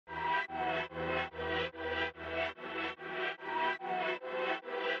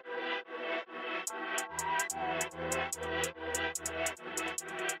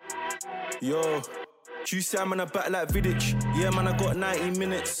Yo, juicy, I'm in a back like Vidic. Yeah, man, I got 90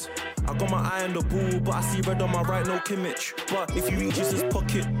 minutes. I got my eye on the ball, but I see red on my right, no Kimmich. But if he reaches his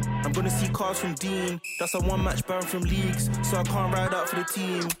pocket, I'm gonna see cars from Dean. That's a one-match ban from leagues, so I can't ride out for the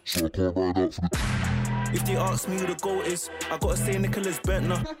team. If they ask me who the GOAT is, I gotta say Nicholas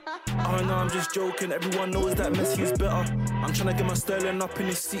Bentner. Oh no, I'm just joking, everyone knows that Messi is better. I'm tryna get my Sterling up in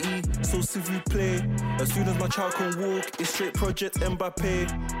the city, so s'il vous plaît. As soon as my child can walk, it's straight Project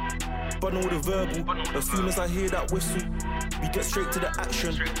Mbappe. But all the verbal, as soon as I hear that whistle, we get straight to the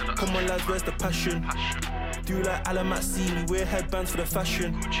action. Come on lads, where's the passion? Do like Alamatsi, we wear headbands for the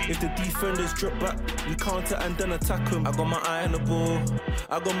fashion. If the defenders drop back, we counter and then attack them. I got my eye on the ball,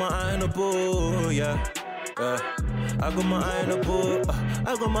 I got my eye on the ball, yeah. I got my eye on the ball,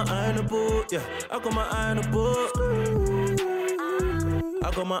 I got my eye on the ball, yeah. I got my eye on the ball, I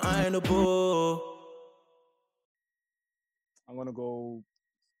got my eye on the ball. I'm gonna go.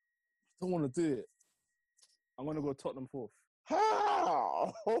 Don't want to do it. I'm gonna go Tottenham fourth.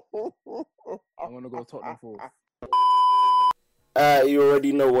 How? I'm gonna go Tottenham fourth. You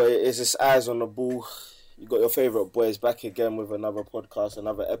already know what it is. It's Eyes on the Ball. You got your favourite boys back again with another podcast,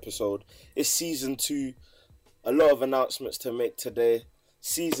 another episode. It's season 2. A lot of announcements to make today.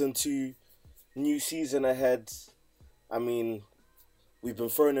 Season 2, new season ahead. I mean, we've been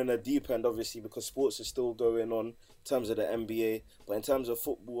thrown in a deep end, obviously, because sports is still going on in terms of the NBA. But in terms of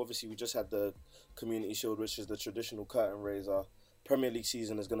football, obviously, we just had the Community Shield, which is the traditional curtain raiser. Premier League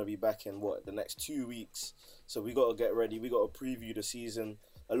season is going to be back in, the next 2 weeks. So we got to get ready. We got to preview the season.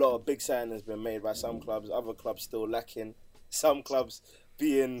 A lot of big signings been made by some clubs. Other clubs still lacking. Some clubs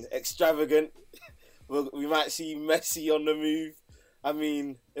being extravagant. We might see Messi on the move. I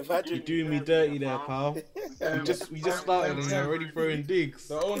mean, imagine... You're doing me dirty there, pal. we just started and you're already throwing digs.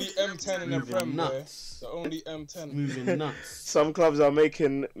 The only M10 in the Prem, nuts. The only M10. Moving nuts. Some clubs are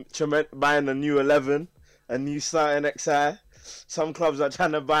buying a new 11, a new starting XI. Some clubs are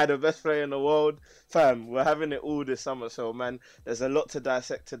trying to buy the best player in the world. Fam, we're having it all this summer. So, man, there's a lot to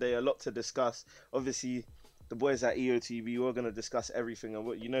dissect today, a lot to discuss. Obviously, the boys at EOTV, we're going to discuss everything. And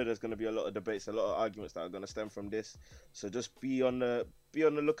there's going to be a lot of debates, a lot of arguments that are going to stem from this. So just be on the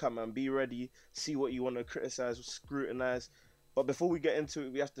lookout, man. Be ready. See what you want to criticize, scrutinize. But before we get into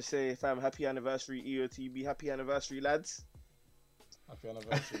it, we have to say, fam, happy anniversary, EOTV. Happy anniversary, lads. Happy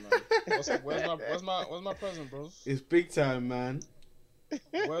anniversary, man. Where's my present, bros? It's big time, man.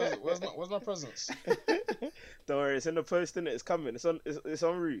 Where's my presents? Don't worry, it's in the post, innit? It's coming. It's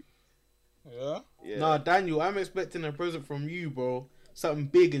en route. Yeah? Nah, Daniel, I'm expecting a present from you, bro. Something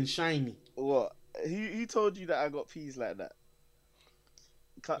big and shiny. What? Who told you that I got peas like that?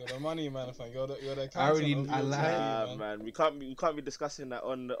 You're the money man, fam. You're the accountant. I lied, man. We can't be discussing that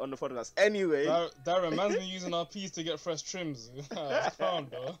on the podcast. Anyway, Darren, man's been using our peas to get fresh trims. It's calm,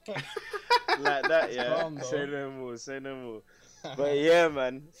 though. Like that, yeah. Calm, say no more. But yeah,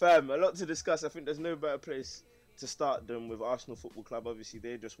 man, fam, a lot to discuss. I think there's no better place to start than with Arsenal Football Club. Obviously,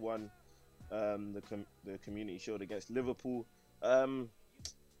 they just won the Community Shield against Liverpool.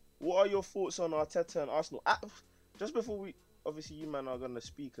 What are your thoughts on Arteta and Arsenal? Just before we, obviously, you man are gonna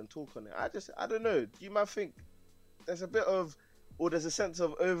speak and talk on it. I don't know. Do you man think there's a bit of, or there's a sense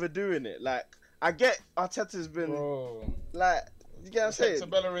of overdoing it? Like, I get Arteta's been, Bro. Like, you get what I'm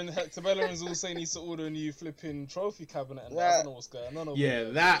saying? Hector Bellerin's all saying he needs to order a new flipping trophy cabinet, and I don't know what's going on over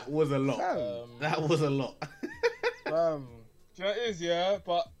there. That was a lot. That was a lot. Do you know what it is, yeah?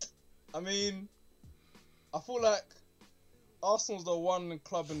 But, I mean, I feel like Arsenal's the one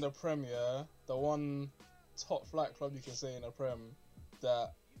club in the Premier, the one top flight club you can say in the Prem,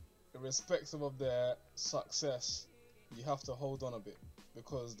 that irrespective of their success, you have to hold on a bit,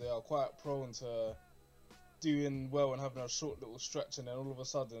 because they are quite prone to doing well and having a short little stretch, and then all of a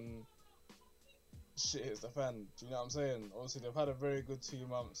sudden shit hits the fan. Do you know what I'm saying? Obviously they've had a very good 2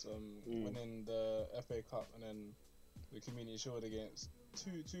 months, winning the FA Cup and then the Community Shield against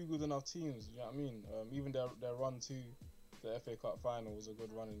two good enough teams. You know what I mean? Even their run to the FA Cup final was a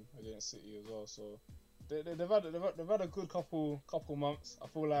good run against City as well. So they've had a good couple months. I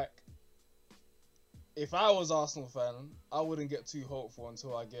feel like if I was Arsenal fan, I wouldn't get too hopeful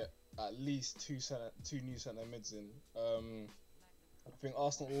until I get at least two new centre mids in. I think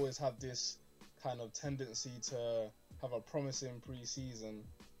Arsenal always have this kind of tendency to have a promising pre-season,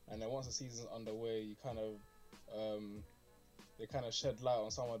 and then once the season's underway, you kind of they kind of shed light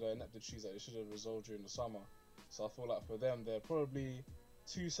on some of the ineptitudes that they should have resolved during the summer. So I feel like for them, they're probably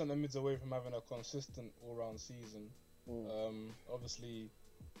 2 centre mids away from having a consistent all-round season. Obviously,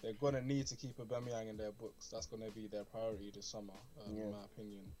 they're going to need to keep Aubameyang in their books. That's going to be their priority this summer, in my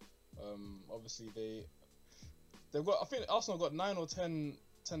opinion. Obviously, they've got, I think Arsenal got 9 or 10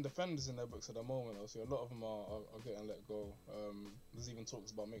 10 defenders in their books at the moment. Obviously, a lot of them are getting let go. There's even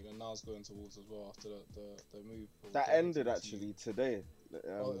talks about making Niles going to Wolves as well after the move. That ended actually today.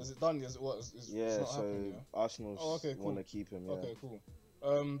 Is it done? Is it what? Yeah, it's not so happening, yeah? Arsenal cool. want to keep him. Yeah. Okay, cool.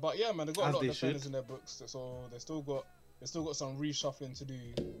 But yeah, man, they got As a lot they of defenders should. in their books, so they still got some reshuffling to do.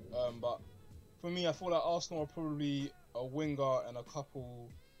 But for me, I feel like Arsenal are probably a winger and a couple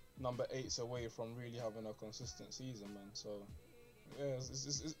number 8s away from really having a consistent season, man. So yeah,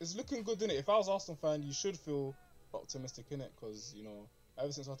 it's looking good, innit? If I was an Arsenal fan, you should feel optimistic in it, because you know,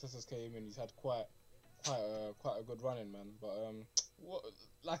 ever since Arteta's came in, he's had quite a good running, man. But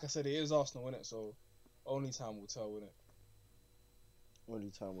like I said, it is Arsenal, innit? So only time will tell, innit?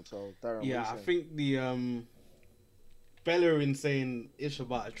 Only time will tell. Darren, Yeah, I think the Bellerin saying ish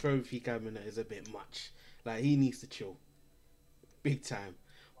about a trophy cabinet is a bit much. Like, he needs to chill, big time.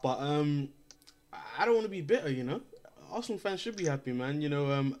 But I don't want to be bitter, you know. Arsenal fans should be happy, man. You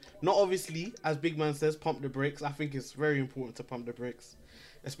know, not obviously, as Big Man says, pump the brakes. I think it's very important to pump the brakes,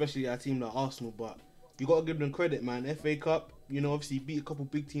 especially at a team like Arsenal. But you got to give them credit, man. FA Cup, you know, obviously beat a couple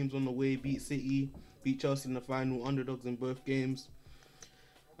big teams on the way, beat City, beat Chelsea in the final, underdogs in both games,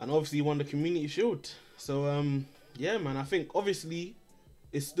 and obviously won the Community Shield. So, yeah, man, I think obviously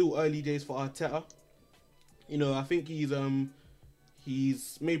it's still early days for Arteta. You know, I think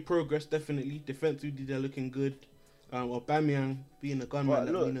he's made progress, definitely. Defensively, they're looking good. Aubameyang being a gunman But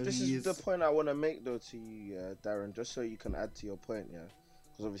that we look, know this he is the point I want to make though to you, Darren, just so you can add to your point, yeah,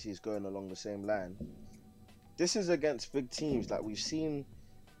 because obviously it's going along the same line. This is against big teams, like we've seen.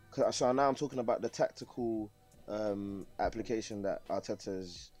 So now I'm talking about the tactical application that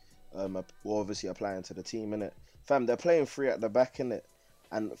Arteta's obviously applying to the team, innit? Fam, they're playing 3 at the back, innit?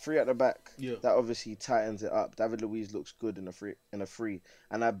 And 3 at the back, Yeah. that obviously tightens it up. David Luiz looks good in a free,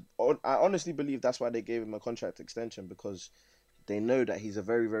 and I honestly believe that's why they gave him a contract extension, because they know that he's a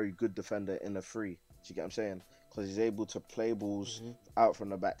very, very good defender in a free. Do you get what I'm saying? Because he's able to play balls out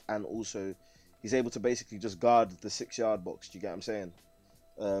from the back, and also he's able to basically just guard the 6-yard box. Do you get what I'm saying?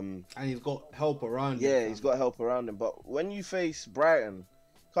 And he's got help around him. Yeah, he's got help around him. But when you face Brighton,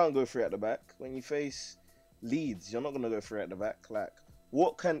 can't go 3 at the back. When you face Leeds, you're not gonna go 3 at the back. Like,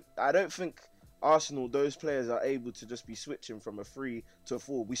 I don't think Arsenal, those players are able to just be switching from a 3 to a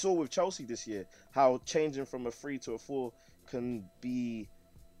 4. We saw with Chelsea this year how changing from a 3 to a 4 can be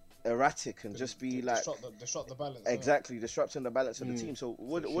erratic and just be like disrupt the balance. exactly disrupting the balance of the team. So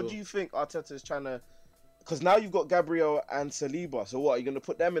what sure. do you think Arteta is trying to? Because now you've got Gabriel and Saliba. So what, are you going to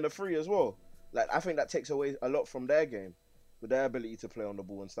put them in a 3 as well? Like, I think that takes away a lot from their game, with their ability to play on the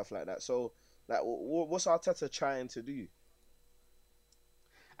ball and stuff like that. So like, what's Arteta trying to do?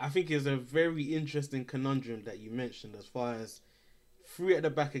 I think it's a very interesting conundrum that you mentioned, as far as 3 at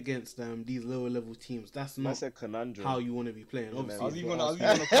the back against these lower level teams. That's not That's a conundrum. how you want to be playing. Yeah, Obviously, I was even gonna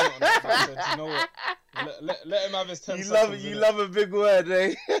comment on that. I said, you know what? Let him have his 10 You seconds. love a big word,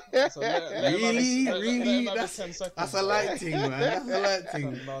 eh? So let him have his- let him have his 10 seconds. That's a light thing, man. That's a light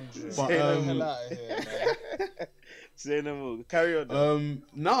thing. Conundrum. But, Get the hell out of here, man. Say no more. Carry on. Though.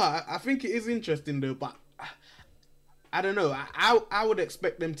 No, I think it is interesting though, but I don't know. I would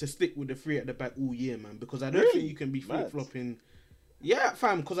expect them to stick with the 3 at the back all year, man, because I don't think you can be flip flopping. Yeah,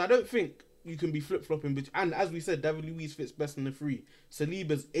 fam, because I don't think you can be flip flopping. And as we said, David Luiz fits best in the 3.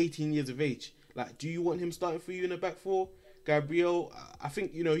 Saliba's 18 years of age. Like, do you want him starting for you in the back 4? Gabriel, I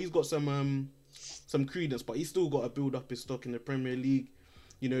think, you know, he's got some credence, but he's still got to build up his stock in the Premier League.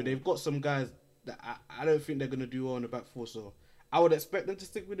 You know, they've got some guys that I don't think they're going to do well in the back 4. So I would expect them to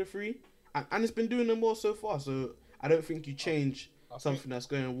stick with the 3. And it's been doing them well so far. So I don't think you change something that's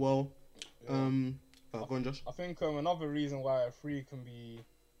going well. Go on, Josh. I think another reason why a 3 can be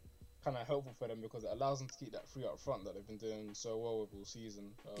kind of helpful for them, because it allows them to keep that 3 up front that they've been doing so well with all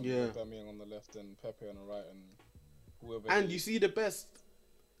season. Aubameyang on the left and Pepe on the right, and whoever. And you see the best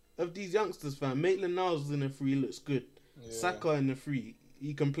of these youngsters, fam. Maitland-Niles in a 3 looks good. Yeah. Saka in the 3,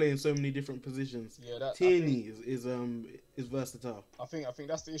 he can play in so many different positions. Yeah, that Tierney is versatile. I think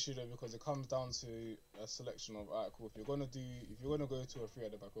that's the issue though, because it comes down to a selection of cool. If you're gonna go to a 3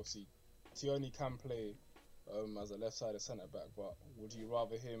 at the back, obviously Tierney can play as a left-sided centre back, but would you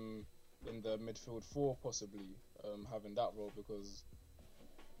rather him in the midfield 4 possibly having that role, because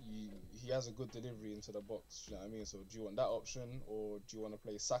he has a good delivery into the box? You know what I mean? So do you want that option, or do you want to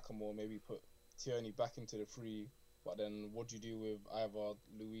play Saka more? Maybe put Tierney back into the 3, but then what do you do with either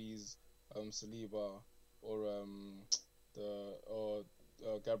Luiz, Saliba, or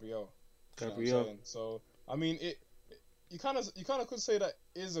Gabriel? You know what I'm saying? So I mean, you kind of could say that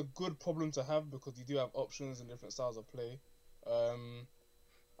is a good problem to have, because you do have options and different styles of play.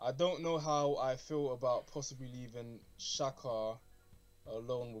 I don't know how I feel about possibly leaving Xhaka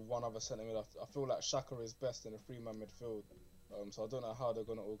alone with one other centre mid. I feel like Xhaka is best in a 3-man midfield. So I don't know how they're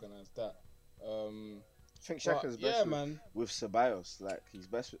gonna organise that. I think Shaka's yeah, best man. with Ceballos. Like he's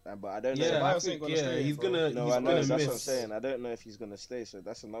best, but I don't know. Yeah, I Ceballos think, ain't gonna stay, he's bro. gonna. No, he's I know. gonna That's miss. what I'm saying. I don't know if he's gonna stay, so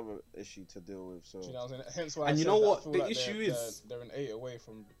that's another issue to deal with. So Do you know what I'm saying? Hence why. And I you said know that I what feel the like issue is? they're an 8 away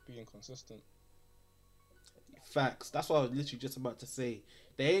from being consistent. Facts. That's what I was literally just about to say.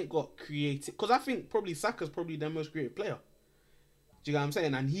 They ain't got creative, because I think probably Saka's probably their most creative player. Do you get what I'm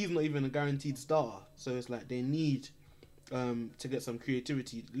saying? And he's not even a guaranteed starter, so it's like they need to get some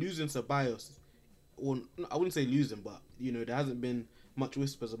creativity. Losing Ceballos, or I wouldn't say losing, but you know there hasn't been much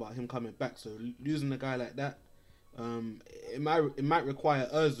whispers about him coming back. So losing a guy like that, it might require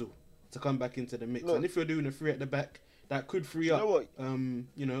Özil to come back into the mix. Look, and if you're doing a 3 at the back, that could free you up know what?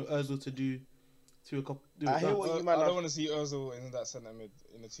 Özil to do a couple. I hear what you might I not. don't want to see Ozil in that centre mid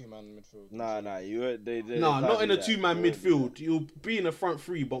in a 2-man midfield. Nah, they No, can't not in do a that. 2-man They won't do midfield. You'll be in the front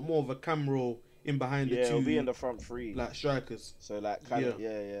 3, but more of a cam roll in behind that. the Yeah, 2 it'll be in the front 3. like strikers. So like kind of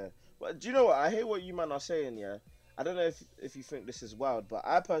yeah. But do you know what? I hear what you man are saying. Yeah, I don't know if you think this is wild, but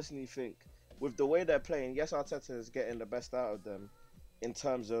I personally think with the way they're playing, yes, Arteta is getting the best out of them in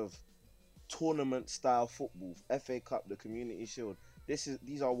terms of tournament style football, FA Cup, the Community Shield.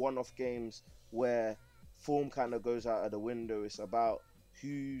 These are one-off games where form kind of goes out of the window. It's about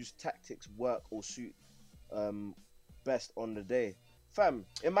whose tactics work or suit best on the day. Fam,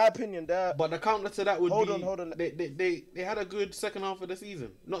 in my opinion, But the counter to that would Hold be on. They had a good second half of the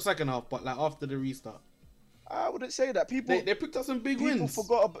season. Not second half, but like after the restart. I wouldn't say that. People They picked up some big people wins.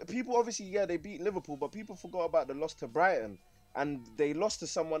 forgot. People obviously, yeah, they beat Liverpool, but people forgot about the loss to Brighton, and they lost to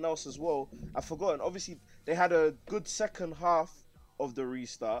someone else as well. I've forgotten. Obviously, they had a good second half of the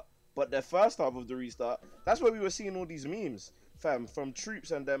restart, but their first half of the restart, that's where we were seeing all these memes, fam, from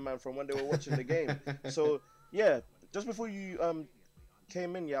Troops and them, man, from when they were watching the game. So yeah, just before you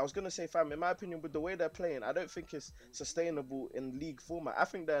came in, I was gonna say, fam, in my opinion, with the way they're playing, I don't think it's sustainable in league format. I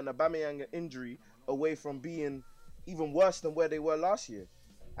think they're an Aubameyang injury away from being even worse than where they were last year.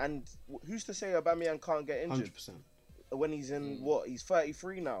 And who's to say Aubameyang can't get injured 100%. when he's in he's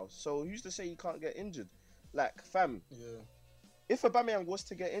 33 now? So who's to say he can't get injured? Like, fam, Yeah. if Aubameyang was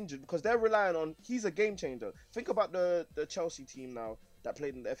to get injured, because they're relying on, he's a game changer. Think about the Chelsea team now that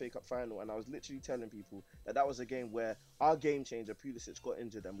played in the FA Cup final, and I was literally telling people that was a game where our game changer Pulisic got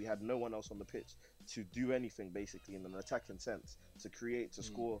injured, and we had no one else on the pitch to do anything basically in an attacking sense, to create, to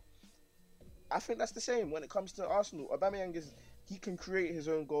score. I think that's the same when it comes to Arsenal. Aubameyang he can create his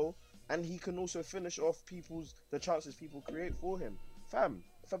own goal, and he can also finish off the chances people create for him. Fam,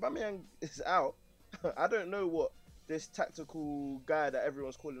 if Aubameyang is out, I don't know what this tactical guy that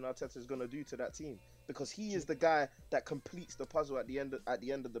everyone's calling Arteta is gonna do to that team, because he is the guy that completes the puzzle at the end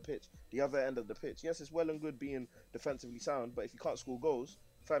of the pitch, the other end of the pitch. Yes, it's well and good being defensively sound, but if you can't score goals,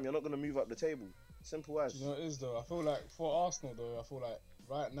 fam, you're not gonna move up the table. Simple as. You know what it is though? I feel like for Arsenal though, I feel like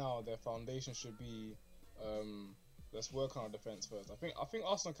right now their foundation should be let's work on our defence first. I think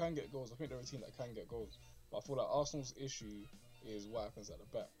Arsenal can get goals. I think they're a team that can get goals. But I feel like Arsenal's issue is what happens at the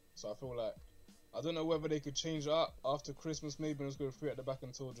back. So I feel like I don't know whether they could change it up after Christmas, maybe let's go 3 at the back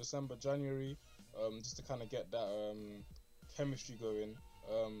until December, January, just to kind of get that chemistry going.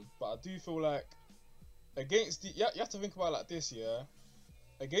 But I do feel like against you have to think about it like this, yeah.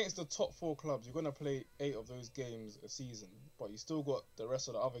 Against the top 4 clubs, you're gonna play 8 of those games a season, but you still got the rest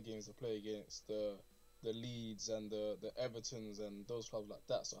of the other games to play against the Leeds and the Evertons and those clubs like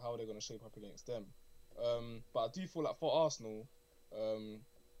that. So how are they gonna shape up against them? But I do feel like for Arsenal,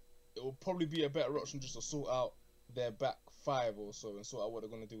 it will probably be a better option just to sort out their back 5 or so and sort out what they're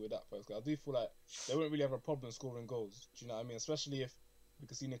gonna do with that first. 'Cause I do feel like they won't really have a problem scoring goals. Do you know what I mean? Especially if we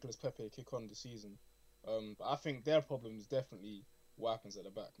can see Nicolas Pepe kick on this season. But I think their problem is definitely what happens at the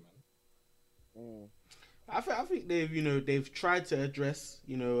back, man. I think they've tried to address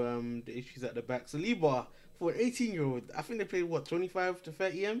the issues at the back. Saliba, for an 18-year-old, I think they played 25 to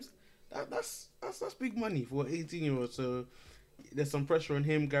 30 M's. That's big money for an 18-year-old. So there's some pressure on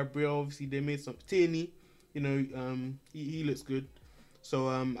him. Gabriel, obviously they made some. Tierney, he looks good. So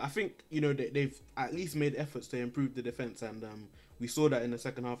I think they've at least made efforts to improve the defense, and we saw that in the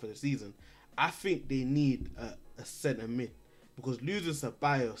second half of the season. I think they need a centre mid, because losing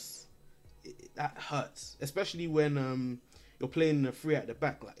Ceballos, that hurts, especially when you're playing a 3 at the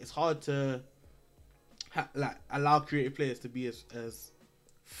back. Like, it's hard to allow creative players to be as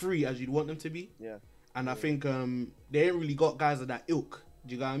free as you'd want them to be. Yeah. And I think they ain't really got guys of that ilk.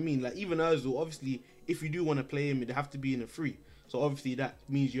 Do you know what I mean? Like, even Ozil, obviously, if you do want to play him, they have to be in a 3. So obviously that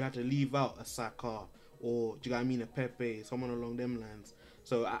means you have to leave out a Saka or, do you know what I mean, a Pepe, someone along them lines.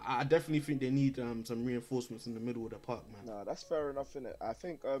 So I definitely think they need some reinforcements in the middle of the park, man. No, that's fair enough, innit? I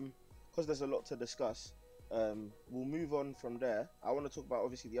think because there's a lot to discuss, we'll move on from there. I want to talk about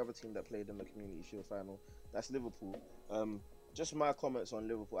obviously the other team that played in the Community Shield final. That's Liverpool. Just my comments on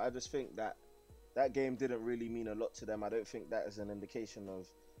Liverpool. I just think that game didn't really mean a lot to them. I don't think that is an indication of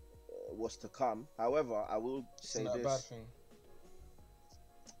what's to come. However, I will say Isn't that this. a bad thing?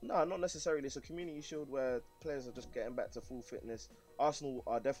 No, not necessarily. It's a Community Shield where players are just getting back to full fitness. Arsenal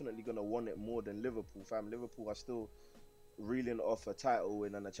are definitely going to want it more than Liverpool, fam. Liverpool are still reeling off a title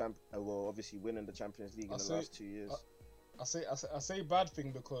win and well, obviously winning the Champions League in the last 2 years. I say bad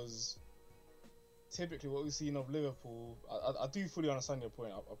thing because typically what we've seen of Liverpool, I do fully understand your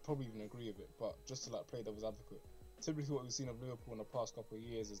point. I probably even agree with it, but just to like play devil's advocate, typically what we've seen of Liverpool in the past couple of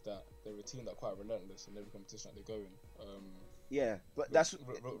years is that they're a team that are quite relentless in every competition that they go in. Yeah, but that's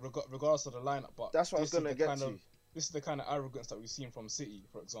regardless of the lineup. But that's what I was gonna get to. This is the kind of arrogance that we've seen from City,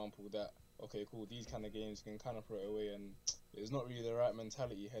 for example. That okay, cool, these kind of games you can kind of throw it away, and it's not really the right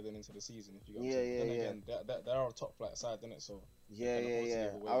mentality heading into the season. If you get what I'm saying. Then again, they are a top flight side, isn't it? So yeah.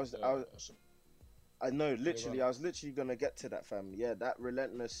 I know, literally, I was literally gonna get to that, fam. Yeah, that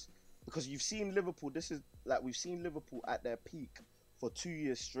relentless, because you've seen Liverpool. This is like we've seen Liverpool at their peak for 2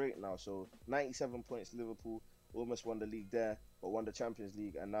 years straight now. So 97 points, Liverpool almost won the league there, but won the Champions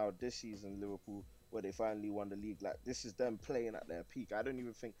League, and now this season Liverpool, where they finally won the league. Like this is them playing at their peak. I don't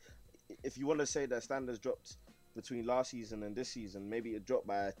even think, if you want to say their standards dropped between last season and this season, maybe it dropped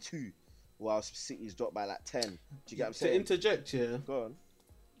by 2, whilst City's dropped by like 10. Do you get what I'm saying? To interject here, go on.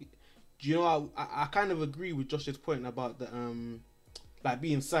 Do you know I kind of agree with Josh's point about the like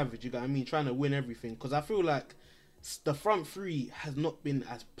being savage. You got what I mean, trying to win everything, because I feel like the front three has not been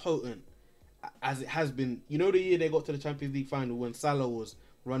as potent as it has been. You know, the year they got to the Champions League final when Salah was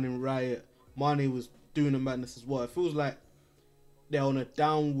running riot, Mane was doing the madness as well. It feels like they're on a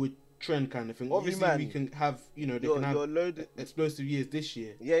downward trend kind of thing. Obviously, we can have, you know, they can have explosive years this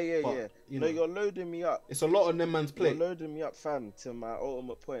year. Yeah. You know, you're loading me up. It's a lot on them man's plate. You're loading me up, fam, to my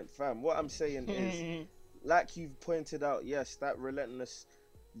ultimate point, fam. What I'm saying is, like you've pointed out, yes, that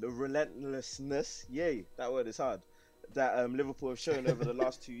relentlessness, yay, that word is hard, that Liverpool have shown over the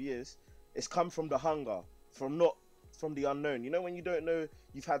last 2 years, it's come from the hunger, from the unknown. You know, when you don't know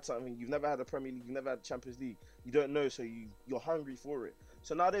you've had something, you've never had a Premier League, you've never had a Champions League, you don't know, so you're hungry for it.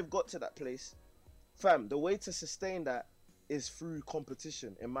 So now they've got to that place, fam. The way to sustain that is through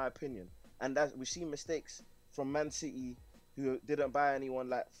competition, in my opinion. And that we've seen mistakes from Man City, who didn't buy anyone,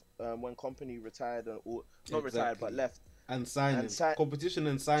 like when Kompany retired, or not retired but left. And signing, competition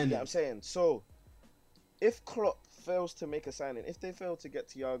and signing. Yeah, I'm saying. So if Klopp fails to make a signing, if they fail to get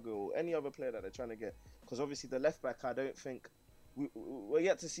Thiago or any other player that they're trying to get, because obviously the left back, I don't think we're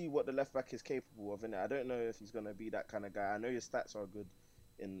yet to see what the left back is capable of. I don't know if he's gonna be that kind of guy. I know his stats are good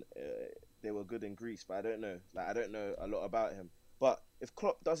they were good in Greece, but I don't know a lot about him. But if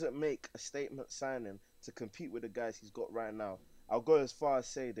Klopp doesn't make a statement signing to compete with the guys he's got right now, I'll go as far as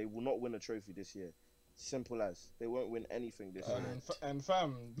say they will not win a trophy this year. Simple as. They won't win anything this year. And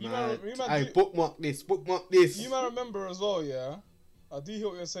fam, bookmark this. You might remember as well, yeah? I do hear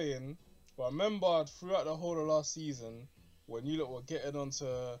what you're saying, but I remember throughout the whole of last season, when you lot were getting onto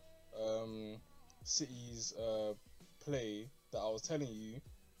City's play, that I was telling you,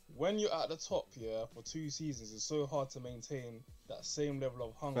 when you're at the top, yeah, for 2 seasons, it's so hard to maintain that same level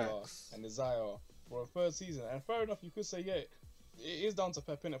of hunger and desire for a 3rd season. And fair enough, you could say, yeah, it is down to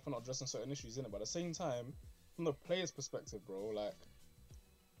Pep innit for not addressing certain issues in it, but at the same time, from the player's perspective, bro,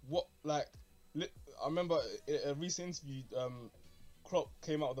 I remember a recent interview, Klopp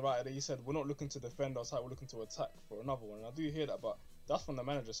came out with the right idea. He said, we're not looking to defend our side, we're looking to attack for another one. And I do hear that, but that's from the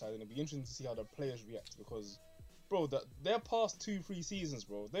manager side, and it'd be interesting to see how the players react, because bro, their past 2-3 seasons,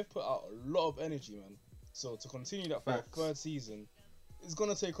 bro, they've put out a lot of energy, man. So to continue that for a 3rd season, it's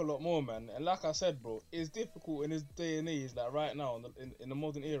gonna take a lot more, man. And like I said, bro, it's difficult in this day and age, like right now in the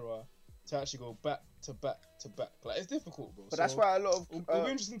modern era, to actually go back to back to back. Like it's difficult, bro. But that's why it'll be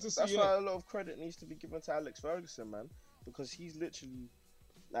interesting to see. That's why a lot of credit needs to be given to Alex Ferguson, man, because he's literally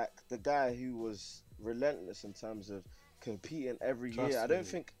like the guy who was relentless in terms of competing every year. I don't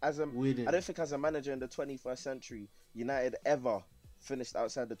think as a manager in the 21st century, United ever finished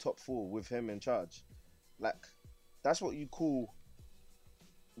outside the top 4 with him in charge. Like that's what you call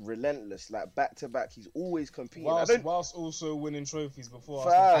relentless. Like back to back, he's always competing. Whilst also winning trophies before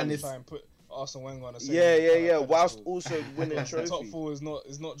Arsenal try and put Arsene Wenger on the same. Yeah. Whilst also winning trophies. The top 4 is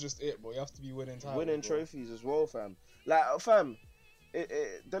not just it, bro. You have to be winning titles. Winning trophies as well, fam. Like fam.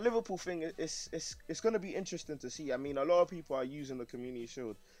 The Liverpool thing it's going to be interesting to see. I mean, a lot of people are using the Community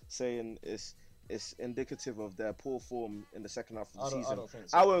Shield, saying it's it's indicative of their poor form in the second half of the I season. don't think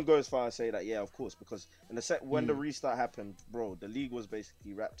so. I won't go as far as say that. Yeah, of course, because in the when the restart happened, bro, the league was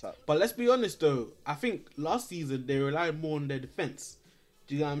basically wrapped up. But let's be honest though, I think last season they relied more on their defense.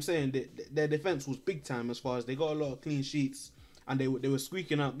 Do you know what I'm saying? Their defense was big time as far as they got a lot of clean sheets and they were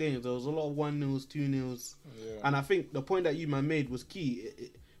squeaking out games. There was a lot of 1-0s, 2-0s. Yeah. And I think the point that you man made was key.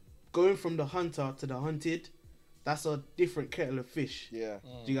 Going from the hunter to the hunted, that's a different kettle of fish. Yeah.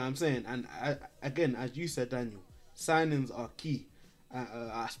 Do you know what I'm saying? And again, as you said, Daniel, signings are key.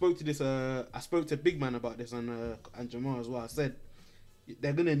 I spoke to Big Man about this and Jamal as well. I said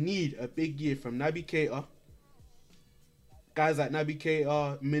they're gonna need a big year from Naby Keita, guys like Naby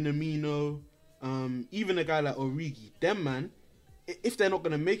Keita, Minamino, even a guy like Origi. Them man, if they're not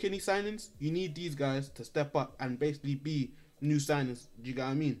gonna make any signings, you need these guys to step up and basically be new signings. Do you get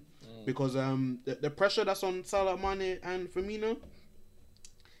what I mean? Because the pressure that's on Salah, Mane, and Firmino,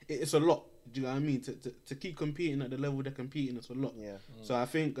 it's a lot. Do you know what I mean? To keep competing at the level they're competing, it's a lot. Yeah. So I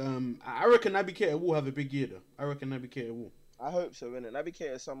think I reckon Naby Keita will have a big year though. I reckon Naby Keita will. I hope so, innit? Naby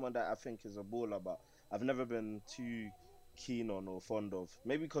Keita is someone that I think is a baller, but I've never been too keen on or fond of.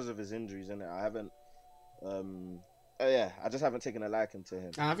 Maybe because of his injuries, innit? I haven't. I just haven't taken a liking to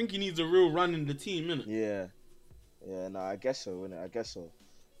him. And I think he needs a real run in the team, innit? Yeah, no, I guess so, innit? I guess so.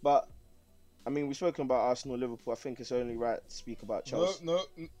 But, I mean, we've spoken about Arsenal, Liverpool. I think it's only right to speak about Chelsea. No.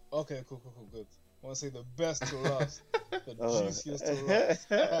 Okay, cool, good. I want to say the best to last. The juiciest to last.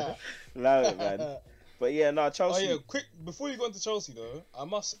 Love it, man. But yeah, no, Chelsea. Oh yeah, quick, before you go into Chelsea though,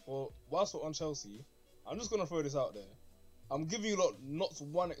 whilst we're on Chelsea, I'm just going to throw this out there. I'm giving you not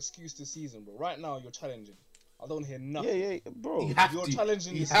one excuse this season, but right now you're challenging. I don't hear nothing. Yeah, bro. You're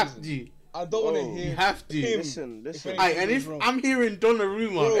challenging You this have season. to. I don't want to Bro, hear You have to. Pim. Listen. Aye, and if I'm hearing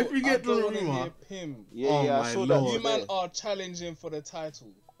Donnarumma, Bro, if we get I don't wanna Donnarumma, hear Pim. Yeah, Oh I my saw Lord. that. You man today. are challenging for the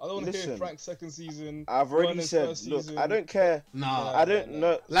title. I don't want to hear Listen, Frank's second season. I've already Werner's said, first look, season. I don't care. nah. I don't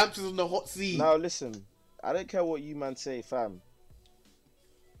know. Lamps is on the hot seat. Now listen, I don't care what you man say, fam.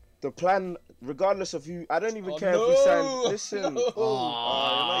 The plan, regardless of who, I don't even care if we sign. Listen, Forget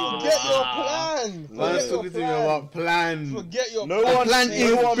your plan. Man's Forget your talking to me plan. about plan. Forget your No plan. one- Plan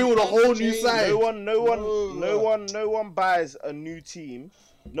is no one- build a whole new change. side. no one buys a new team.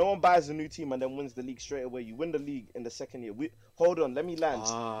 No one buys a new team and then wins the league straight away. You win the league in the second year. Hold on, let me land.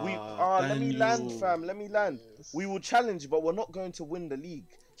 Let me land, Daniel. fam. Let me land. We will challenge, but we're not going to win the league.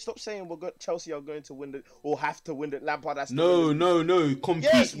 Stop saying Chelsea are going to win or have to win the Lampard has to win the league. No. Compete.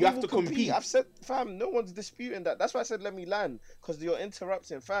 Yes, you we have will to compete. I've said, fam, no one's disputing that. That's why I said let me land, because you're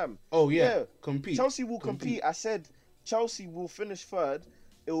interrupting, fam. Oh yeah. Compete. Chelsea will compete. I said Chelsea will finish third.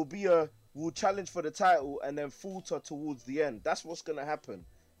 It will be we'll challenge for the title and then falter towards the end. That's what's gonna happen.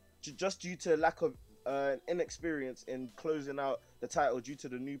 Just due to lack of inexperience in closing out the title due to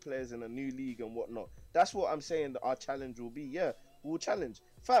the new players in a new league and whatnot. That's what I'm saying that our challenge will be. Yeah, we'll challenge.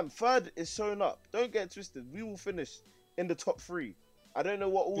 Fam, third is sewn up. Don't get twisted. We will finish in the top 3. I don't know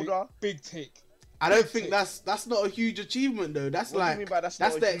what order. Big take. I don't think that's not a huge achievement though. That's What do you like mean by that's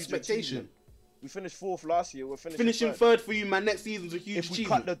not a the huge expectation. achievement? We finished 4th last year. We're Finishing third for you, man. Next season's a huge If we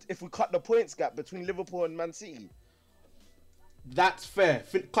achievement. cut the points gap between Liverpool and Man City, That's fair.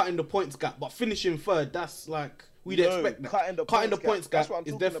 Cutting the points gap, but finishing third, that's like we'd expect that. cutting the points That's gap what I'm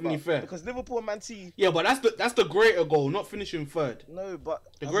is talking definitely about. fair. Because Liverpool and Man City. Yeah, but that's the greater goal, not finishing third. No, but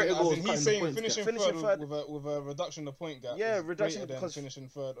The greater goal is He's cutting the saying points finishing gap. Finishing third third. with a reduction in the point gap. Yeah, is reduction greater than because- finishing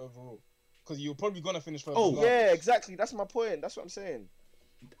third overall. Because you're probably gonna finish third. Oh, regardless. yeah, exactly. That's my point. That's what I'm saying.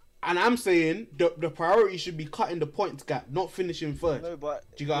 And I'm saying the priority should be cutting the points gap, not finishing third. No, but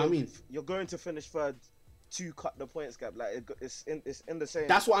Do you get what I mean? You're going to finish third to cut the points gap. Like it's in the same.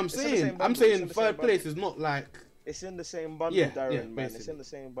 That's what I'm it's in the saying. same I'm bundle. It's saying in the third same place bundle. is not like. It's in the same bundle, Yeah, Darren, yeah, man. It's basically. in the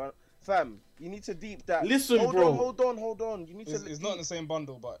same bundle. Fam, you need to deep that. Listen, hold bro. Hold on. You need It's to. not in the same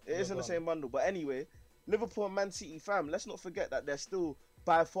bundle, but It is in the same bundle. But anyway, Liverpool and Man City, fam, let's not forget that they're still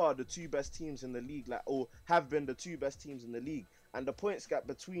by far the 2 best teams in the league, like, or have been the 2 best teams in the league. And the points gap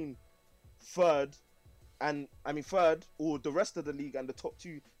between third or the rest of the league and the top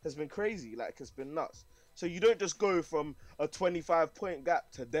 2 has been crazy. Like, it's been nuts. So you don't just go from a 25-point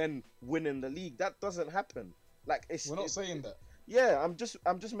gap to then winning the league. That doesn't happen. Like, We're not saying that. Yeah, I'm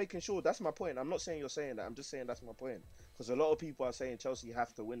just making sure. That's my point. I'm not saying you're saying that. I'm just saying that's my point. Because a lot of people are saying Chelsea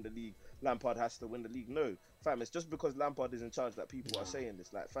have to win the league. Lampard has to win the league. No, fam, it's just because Lampard is in charge that people are saying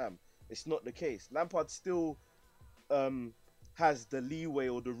this. Like, fam, it's not the case. Lampard still has the leeway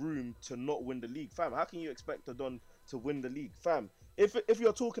or the room to not win the league. Fam, how can you expect the Don to win the league? Fam, if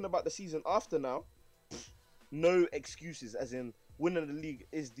you're talking about the season after now, no excuses, as in winning the league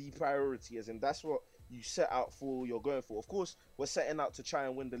is the priority, as in that's what you set out for, you're going for. Of course, we're setting out to try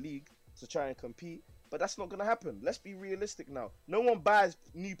and win the league, to try and compete. But that's not gonna happen. Let's be realistic now. No one buys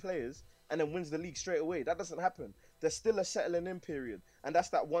new players and then wins the league straight away. That doesn't happen. There's still a settling in period, and that's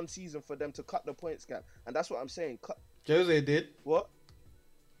that one season for them to cut the points gap. And that's what I'm saying. Jose did. What?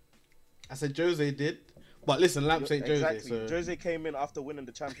 I said Jose did. But listen, Lamps ain't Jose. Exactly. So. Jose came in after winning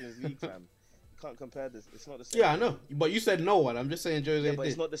the Champions League, fam. You can't compare this. It's not the same. Yeah, I know. But you said no one. I'm just saying Jose Yeah, but did.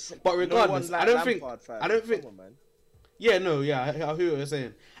 it's not the same. But regardless, no one like I don't think. Lampard, fam. I don't think. Come on, man. Yeah, no, yeah, I hear what you're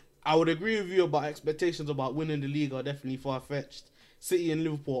saying. I would agree with you about expectations about winning the league are definitely far fetched. City and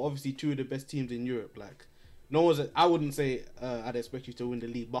Liverpool are obviously two of the best teams in Europe. Like, no one's. I wouldn't say I'd expect you to win the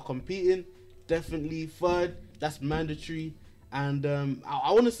league, but competing, definitely third. That's mandatory, and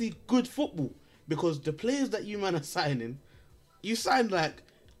I want to see good football because the players that you man are signing, you signed like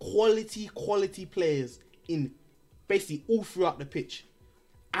quality players in basically all throughout the pitch,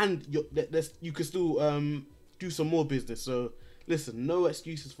 and you can still do some more business. So listen, no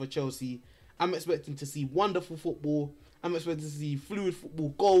excuses for Chelsea. I'm expecting to see wonderful football. I'm expecting to see fluid football,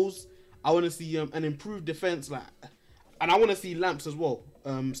 goals. I want to see an improved defense, and I want to see Lamps as well,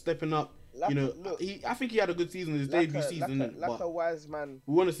 stepping up. Look, I think he had a good season, his debut season. Like a wise man.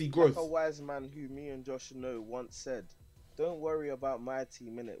 We want to see growth. Like a wise man who me and Josh know once said, "Don't worry about my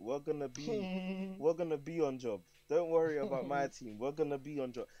team, innit? We're gonna be on job. Don't worry about my team. We're gonna be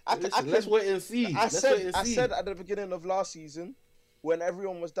on job." Let's wait and see. I said at the beginning of last season, when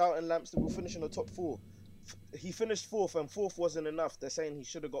everyone was doubting Lamps that we'll finish in the top 4. He finished 4th, and 4th wasn't enough. They're saying he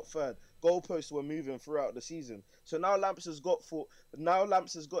should have got 3rd. Goalposts were moving throughout the season. So now Lamps has got 4. Now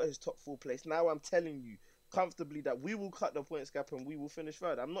Lamps has got his top 4 place. Now I'm telling you comfortably that we will cut the points gap and we will finish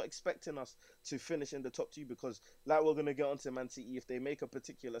 3rd. I'm not expecting us to finish in the top 2 because, like, we're gonna get onto Man City. If they make a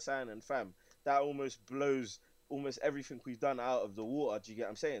particular signing, fam, that almost blows almost everything we've done out of the water. Do you get what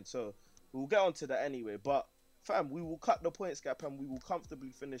I'm saying? So we'll get onto that anyway. But fam, we will cut the points gap and we will comfortably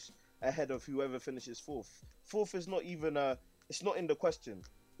finish ahead of whoever finishes 4th. 4th is not even it's not in the question.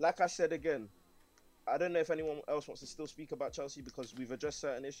 Like I said again, I don't know if anyone else wants to still speak about Chelsea because we've addressed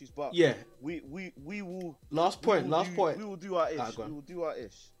certain issues, but yeah, we will. Last point. We will do our ish. Go on. We will do our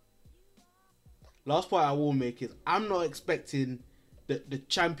ish. Last point I will make is I'm not expecting the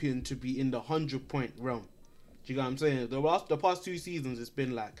champion to be in the 100-point realm. Do you get what I'm saying? The past 2 seasons it's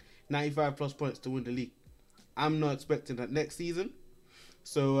been like 95 plus points to win the league. I'm not expecting that next season.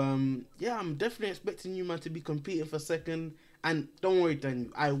 So, yeah, I'm definitely expecting you, man, to be competing for 2nd. And don't worry,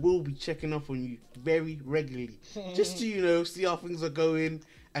 Daniel, I will be checking up on you very regularly. Just to, see how things are going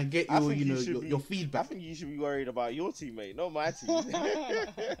and get your feedback. I think you should be worried about your teammate, not my team.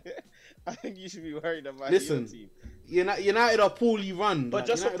 I think you should be worried about your team. United are poorly run. But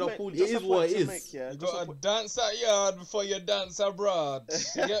just United it is what it is. Make, yeah, you got to dance at yard before you dance abroad.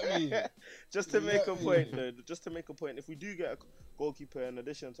 You get me? Just to make a point, though. Just to make a point, if we do get a goalkeeper in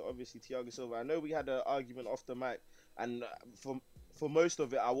addition to obviously Thiago Silva, I know we had an argument off the mic, and for most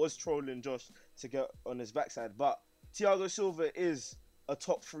of it, I was trolling Josh to get on his backside. But Thiago Silva is a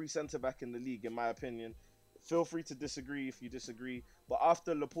top 3 centre back in the league, in my opinion. Feel free to disagree if you disagree. But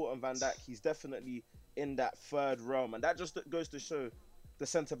after Laporte and Van Dijk, he's definitely in that 3rd realm. And that just goes to show the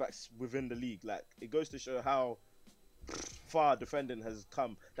centre-backs within the league. Like, it goes to show how far defending has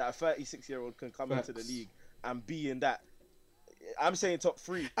come. That a 36-year-old can come into the league and be in that. I'm saying top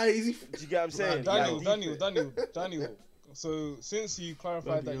 3. Do you get what I'm saying? Daniel. So, since you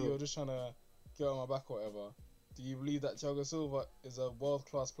clarified that you're just trying to get on my back or whatever, do you believe that Thiago Silva is a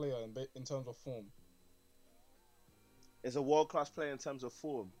world-class player in terms of form? Is a world-class player in terms of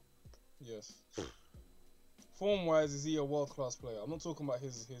form? Yes. Form-wise, is he a world-class player? I'm not talking about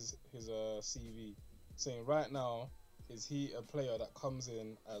his CV. Saying right now, is he a player that comes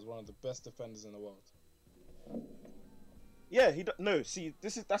in as one of the best defenders in the world? Yeah,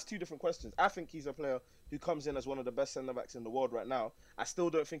 that's 2 different questions. I think he's a player who comes in as one of the best centre-backs in the world right now. I still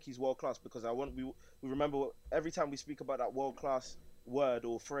don't think he's world-class because we remember every time we speak about that world-class word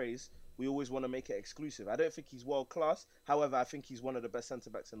or phrase, we always want to make it exclusive. I don't think he's world-class. However, I think he's one of the best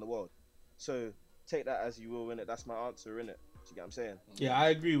centre-backs in the world. So take that as you will, innit? That's my answer, innit? Do you get what I'm saying? Yeah, I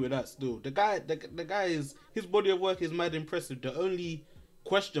agree with that still. The guy is, his body of work is mad impressive. The only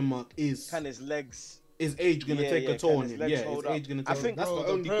question mark is, can his legs... Is age gonna take a toll on him? Yeah, is age gonna take I think that's the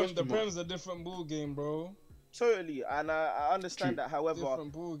only question mark. The Prem's a different ball game, bro. Totally, and I understand that. However,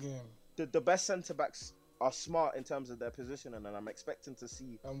 different ball game. The best centre backs are smart in terms of their positioning, and I'm expecting to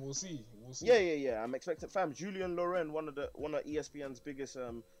see. And we'll see. Yeah. I'm expecting. Fam, Julian Loren, one of ESPN's biggest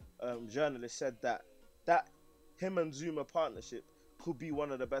journalists, said that him and Zuma partnership could be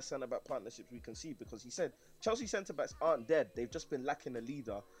one of the best centre back partnerships we can see, because he said Chelsea centre backs aren't dead. They've just been lacking a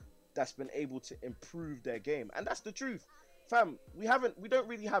leader that's been able to improve their game, and that's the truth. fam, we don't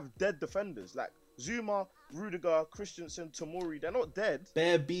really have dead defenders like Zuma, Rudiger, Christensen, Tomori. They're not dead.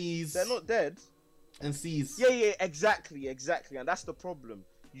 They're B's. They're not dead. And C's. Yeah, exactly, and that's the problem.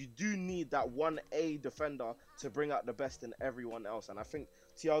 You do need that 1A defender to bring out the best in everyone else, and I think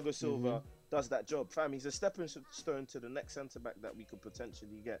Thiago Silva does that job. Fam, he's a stepping stone to the next centre back that we could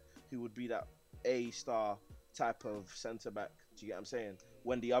potentially get, who would be that A-star type of centre back. Do you get what I'm saying?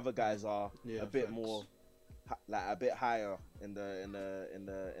 When the other guys are a bit facts. more, like a bit higher in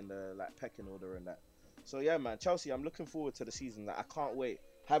the like pecking order and that. So yeah, man, Chelsea, I'm looking forward to the season. Like, I can't wait.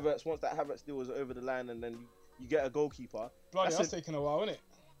 Havertz, once that Havertz deal was over the line, and then you get a goalkeeper. Bloody, that's taking a while, isn't it?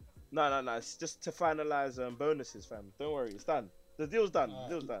 No. It's just to finalize bonuses, fam. Don't worry, it's done. The deal's done. The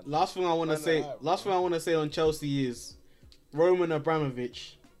deal's done. Last thing I want to say. Last thing I want to say on Chelsea is Roman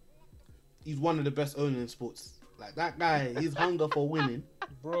Abramovich. He's one of the best owners in sports. Like that guy, his hunger for winning.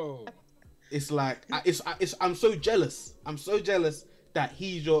 Bro. It's like I'm so jealous. I'm so jealous that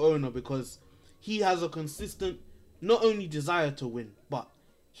he's your owner because he has a consistent, not only desire to win, but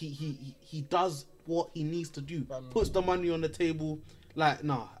he does what he needs to do. Puts the money on the table. Like,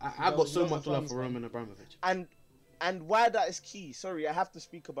 nah, I got so much love for Roman Abramovich. And why that is key. Sorry, I have to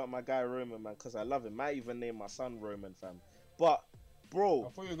speak about my guy Roman, man, because I love him. I even named my son Roman, fam. But, bro, I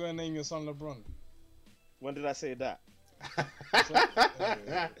thought you were going to name your son LeBron. when did I say that?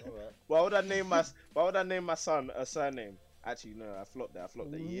 Alright. Why would I name my son a surname? Actually, no, I flopped that.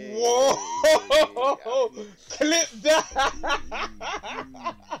 Yeah. Whoa! Clip that!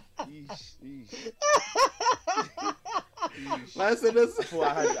 Yeesh. Man said this. I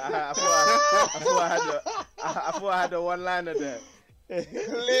thought I had a one-liner there. Clip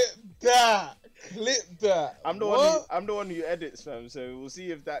that. I'm the one who edits, fam. So we'll see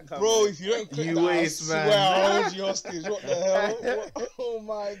if that comes. Bro, if you don't clip You that, waste, I man. swear I'll hold you hostage. What the hell? Oh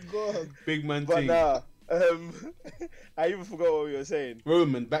my god. Big man But thing. nah, I even forgot what we were saying.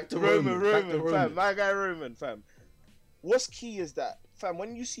 Roman, back to Roman. Back to Fam, Roman. my guy Roman, fam. What's key is that, fam,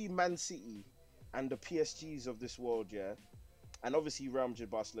 when you see Man City and the PSGs of this world, yeah, and obviously Real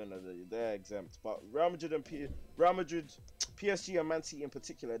Madrid, Barcelona, they're exempt, but Real Madrid, PSG and Man City in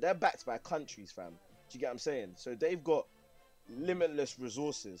particular, they're backed by countries, fam. Do you get what I'm saying? So they've got limitless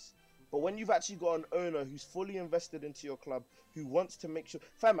resources. But when you've actually got an owner who's fully invested into your club, who wants to make sure...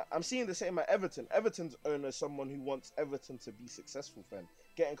 Fam, I'm seeing the same at Everton. Everton's owner is someone who wants Everton to be successful, fam.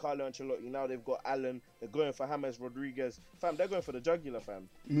 Getting Carlo Ancelotti, now they've got Allen, they're going for James Rodriguez. Fam, they're going for the jugular, fam.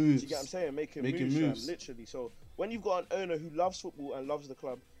 Moves. Do you get what I'm saying? Making Making moves, moves. fam, literally. So when you've got an owner who loves football and loves the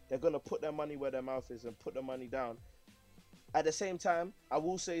club, they're going to put their money where their mouth is and put the money down. At the same time, I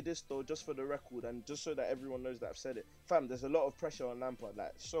will say this though, just for the record and just so that everyone knows that I've said it. Fam, there's a lot of pressure on Lampard,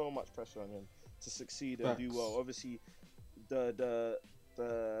 like so much pressure on him to succeed and do Facts. well. Obviously, the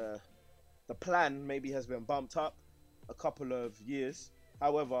plan maybe has been bumped up a couple of years.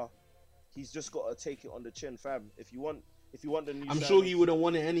 However, he's just got to take it on the chin, fam. If you want the new, I'm sure he wouldn't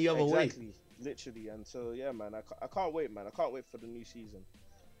want it any other way. exactly, literally. And so yeah, man, I can't wait, man. I can't wait for the new season.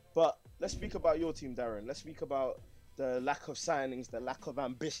 But let's speak about your team, Darren. Let's speak about the lack of signings, the lack of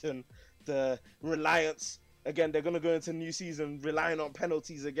ambition, the reliance. Again, they're gonna go into new season relying on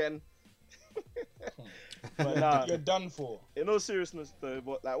penalties again. But nah, You're done for. in all seriousness though,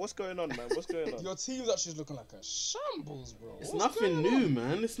 but like, what's going on, man? What's going on? Your team's actually looking like a shambles, bro. It's What's nothing going new, on?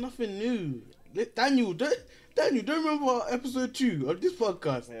 man. It's nothing new. Daniel, don't remember episode 2 of this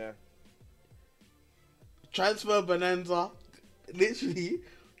podcast? Yeah, Transfer bonanza. Literally,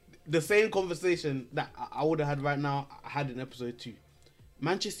 the same conversation that I would have had right now, I had in episode 2.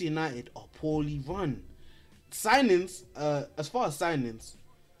 Manchester United are poorly run. Signings, as far as signings,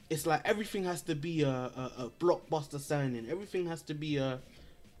 it's like everything has to be a blockbuster signing. Everything has to be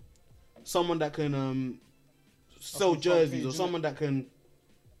someone that can sell front jerseys page, or innit? someone that can.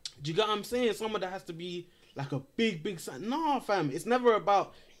 Do you get what I'm saying? Someone that has to be like a big sign. Nah, fam. It's never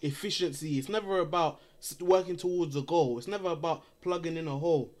about efficiency. It's never about working towards a goal. It's never about plugging in a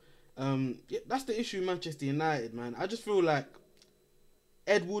hole. Yeah, that's the issue with Manchester United, man. I just feel like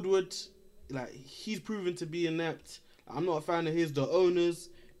Ed Woodward, like, he's proven to be inept. I'm not a fan of his. The owners,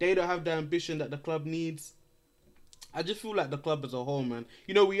 they don't have the ambition that the club needs. I just feel like the club as a whole, man.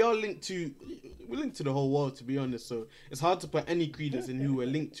 You know, we're linked to the whole world, to be honest. So it's hard to put any credence in who we're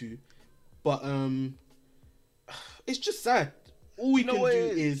linked to. But it's just sad. All we You know can what do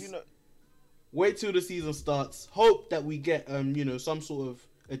it is you know, wait till the season starts, hope that we get some sort of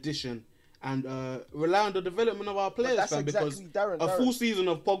addition, and rely on the development of our players, that's fam. exactly Because Darren. full season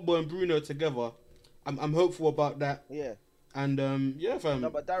of Pogba and Bruno together, I'm hopeful about that. Yeah. And yeah, fam. No,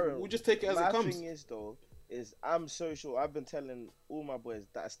 but Darren, we'll just take it as my it comes. thing is though, I'm so sure. I've been telling all my boys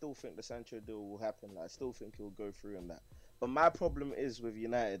that I still think the Sancho deal will happen. Like, I still think he'll go through and that. But my problem is with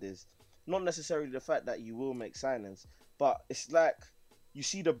United is not necessarily the fact that you will make signings, but it's like you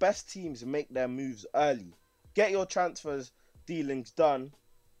see the best teams make their moves early. Get your transfers dealings done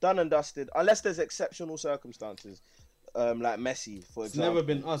and dusted, unless there's exceptional circumstances, like Messi, for It's example. never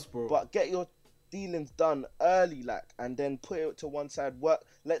been us, bro. But get your dealings done early, like, and then put it to one side.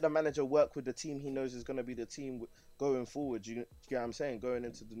 Let the manager work with the team he knows is going to be the team going forward. You get what I'm saying? Going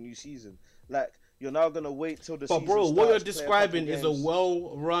into the new season, like, you're now going to wait till the But season bro, starts, what you're play a describing couple is a games.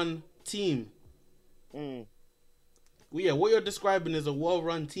 well-run team. Mm. Well, yeah, what you're describing is a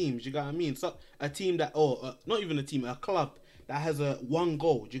well-run team. Do you get what I mean? So a team that, not even a team, a club that has a one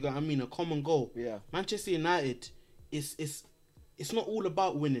goal. Do you get what I mean? A common goal. Yeah. Manchester United is it's not all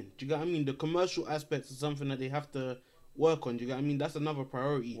about winning. Do you get what I mean? The commercial aspects is something that they have to work on. Do you get what I mean? That's another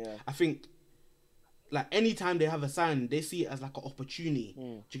priority. Yeah. I think, like, anytime they have a sign, they see it as like an opportunity.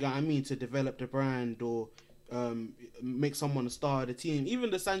 Do you get what I mean? To develop the brand or make someone a star of the team. Even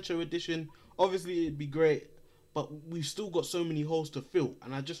the Sancho edition, obviously it'd be great, but we've still got so many holes to fill.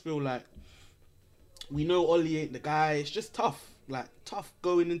 And I just feel like we know Oli ain't the guy. It's just tough. Like, tough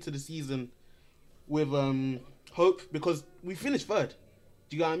going into the season with hope, because we finished third.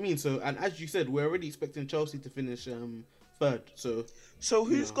 Do you get what I mean? So, and as you said, we're already expecting Chelsea to finish third. So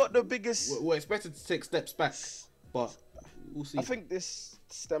Who's got the biggest? we're expected to take steps back, but we'll see. I think this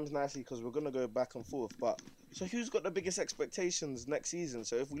stems nicely because we're gonna go back and forth. But so who's got the biggest expectations next season?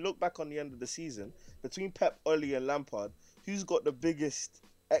 So if we look back on the end of the season between Pep, Oli, and Lampard, who's got the biggest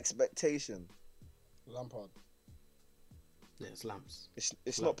expectation? Lampard. Yeah, it's lamps.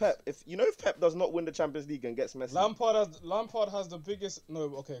 It's not Pep. If Pep does not win the Champions League and gets Messi, Lampard has the biggest. No,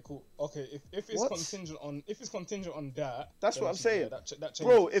 okay, cool. Okay, if it's What? contingent on that. That's then what I'm obviously, saying. yeah, that changes.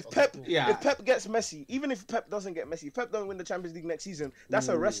 bro. If Okay, Pep, cool. Yeah. if Pep gets Messi, even if Pep doesn't get Messi, if Pep don't win the Champions League next season, that's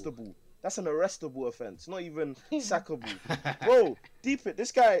arrestable. That's an arrestable offense, not even sackable. Bro, deep it.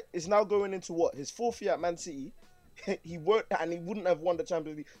 This guy is now going into what, his fourth year at Man City. He won't have won the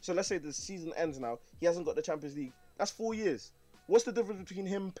Champions League. So let's say the season ends now. He hasn't got the Champions League. That's 4 years. What's the difference between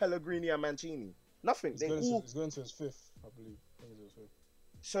him, Pellegrini, and Mancini? Nothing. He's going to his fifth, I believe. I think it's his fifth.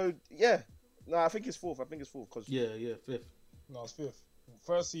 So yeah, no, I think it's fourth. Cause Yeah, fifth. No, it's fifth.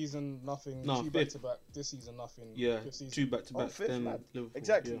 First season, nothing. No, two fifth. back to back. This season, nothing. Yeah, Fifth season. 2 back to back. fifth, Then man. Liverpool.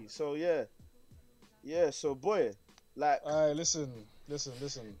 Exactly. Yeah. So yeah. So boy, like, Alright, listen.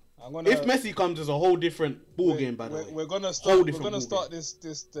 I'm gonna. If Messi comes, it's a whole different ball game. By the way, we're gonna Whole start. We're different gonna ball start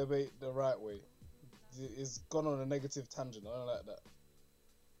this debate the right way. It's gone on a negative tangent. I don't like that.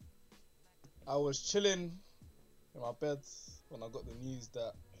 I was chilling in my bed when I got the news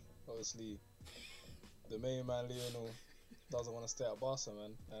that obviously the main man Lionel doesn't want to stay at Barca,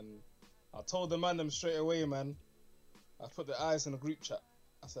 man. And I told the man them straight away, man. I put the eyes in the group chat.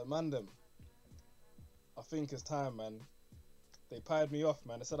 I said, man them, I think it's time, man. They pied me off,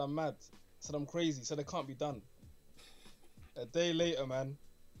 man. They said I'm mad. Said I'm crazy. Said it can't be done. A day later, man,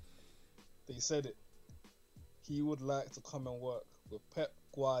 they said it. He would like to come and work with Pep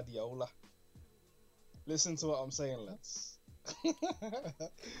Guardiola. Listen to what I'm saying, lads.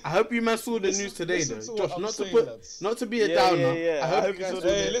 I hope you man saw the Listen- news today, listen though. to what Josh, I'm not saying, to put, lads. not to be a Yeah, downer. yeah. I hope you guys saw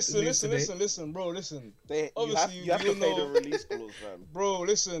Hey, the listen, news today. listen, bro, listen. you Obviously, have to you pay the know- release clause, man. Bro,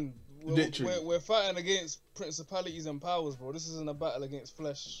 listen. Literally. We're fighting against principalities and powers, bro. This isn't a battle against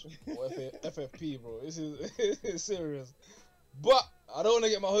flesh or FFP, bro. This is it's serious. But I don't want to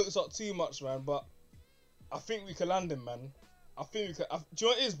get my hopes up too much, man. But I think we can land him, man. I think we can. Do you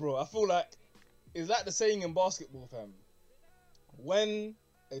know what it is, bro? I feel like it's like the saying in basketball, fam. When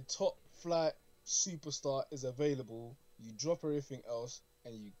a top flight superstar is available, you drop everything else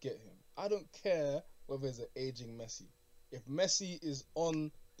and you get him. I don't care whether it's an aging Messi. If Messi is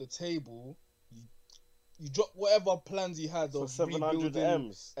on the table, you drop whatever plans he had So of 700 rebuilding.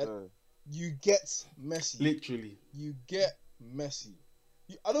 M's. and you get Messi. Literally. You get Messi.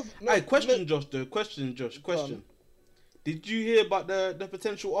 I don't. No, Hey, question, Josh. Though, question. Did you hear about the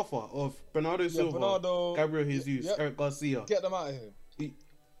potential offer of Bernardo Silva, Bernardo- Gabriel Jesus, Yep. Eric Garcia? Get them out of here. He-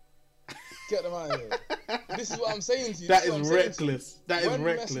 Get them out of here. This is what I'm saying to you. That This is what I'm saying to you. reckless. That is when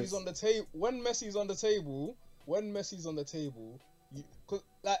reckless. Messi's on the table, cause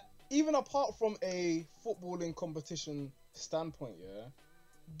like even apart from a footballing competition standpoint, yeah.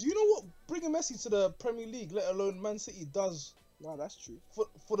 Do you know what bringing Messi to the Premier League, let alone Man City, does No, that's true.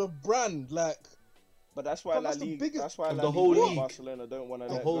 for the brand? Like, But that's why Fam, La that's the Liga, biggest- that's why Of La the Liga whole and league. Barcelona don't want to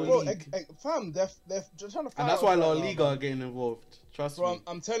The let whole go. league. fam, they're just trying to. And that's why La Liga are getting involved. Trust Bro, me.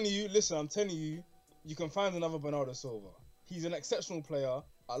 I'm telling you, you can find another Bernardo Silva. He's an exceptional player.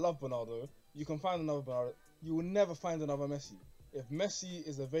 I love Bernardo. You can find another Bernardo. You will never find another Messi. If Messi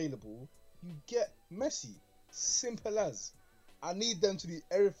is available, you get Messi. Simple as. I need them to do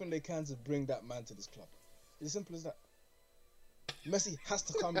everything they can to bring that man to this club. It's as simple as that. Messi has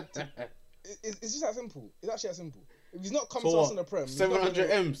to come. It's just that simple. It's actually that simple. If he's not coming to us in the Prem, 700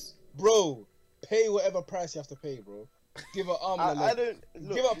 M's. Bro, pay whatever price you have to pay, bro. Give an arm and a leg. I don't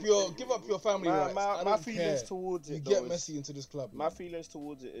look, Give up your family rights. My feelings towards it. You though, get Messi into this club. My man. feelings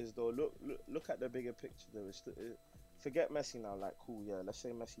towards it is though. Look at the bigger picture. Though, forget Messi now. Like, cool, yeah. Let's say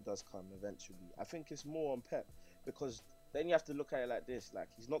Messi does come eventually. I think it's more on Pep because then you have to look at it like this. Like,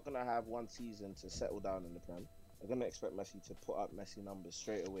 he's not gonna have one season to settle down in the Prem. They're gonna expect Messi to put up Messi numbers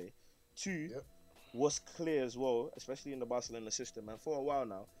straight away. Two, what's clear as well, especially in the Barcelona system, and for a while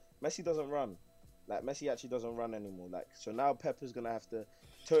now, Messi doesn't run. Like, Messi actually doesn't run anymore. Like, so now Pep is gonna have to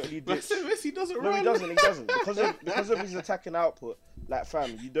totally ditch. Messi doesn't run. No, he doesn't. Because of his attacking output. Like,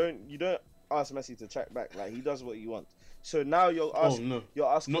 fam, you don't ask Messi to track back. Like, he does what he wants. So now you're asking.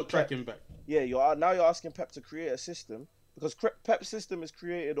 You're asking. Not Pep, tracking back. Yeah, you're asking Pep to create a system because Pep's system is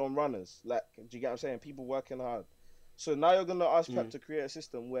created on runners. Like, do you get what I'm saying? People working hard. So now you're gonna ask Pep to create a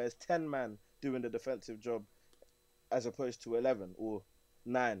system where it's 10 man doing the defensive job, as opposed to 11 or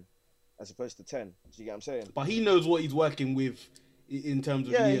 9. As opposed to 10. Do you get what I'm saying? But he knows what he's working with in terms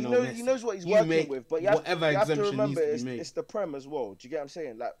of he knows what he's working with. But you have to remember it's the Prem as well. Do you get what I'm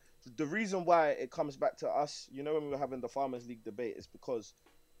saying? Like, the reason why it comes back to us, you know, when we were having the Farmers League debate, is because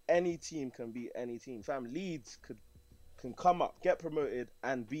any team can beat any team. Fam, Leeds can come up, get promoted,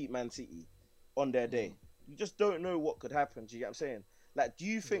 and beat Man City on their day. You just don't know what could happen. Do you get what I'm saying? Like, do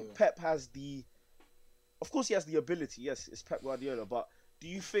you think Pep has the... Of course he has the ability. Yes, it's Pep Guardiola, but do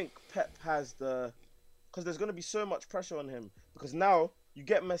you think Pep has the... Because there's going to be so much pressure on him. Because now, you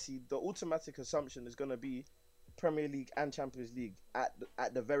get Messi, the automatic assumption is going to be Premier League and Champions League at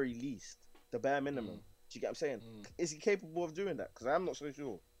the very least. The bare minimum. Do you get what I'm saying? Is he capable of doing that? Because I'm not so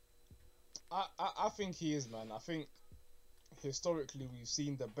sure. I think he is, man. I think historically we've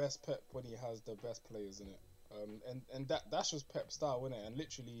seen the best Pep when he has the best players in it. And that's just Pep's style, isn't it? And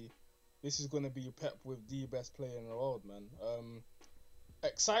literally, this is going to be Pep with the best player in the world, man.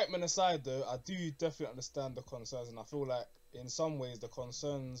 Excitement aside, though, I do definitely understand the concerns, and I feel like in some ways the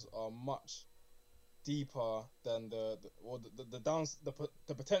concerns are much deeper than the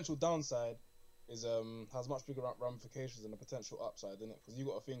potential downside is has much bigger ramifications than the potential upside, isn't it? Because you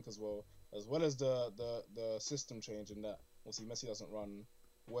got to think as well as the system change in that. Obviously, Messi doesn't run.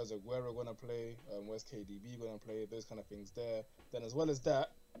 Where's Aguero gonna play? Where's KDB gonna play? Those kind of things there. Then as well as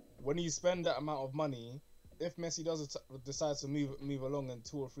that, when you spend that amount of money, if Messi does decide to move along in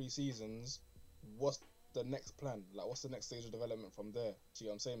 2 or 3 seasons, what's the next plan? Like, what's the next stage of development from there? See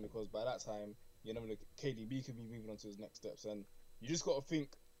what I'm saying? Because by that time, you know, KDB could be moving on to his next steps, and you just got to think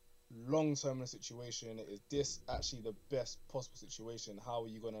long term in the situation. Is this actually the best possible situation? How are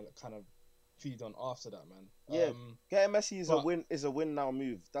you gonna kind of feed on after that, man? Yeah, getting Messi is a win now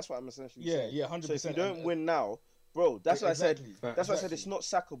move. That's what I'm essentially saying. Yeah, 100%. So if you don't win now, bro, that's what I said. That's why I said it's not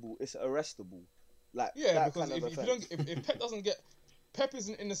sackable, it's arrestable. Like, yeah, because if Pep doesn't get... Pep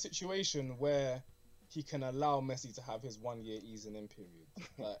isn't in a situation where he can allow Messi to have his 1 year easing in period.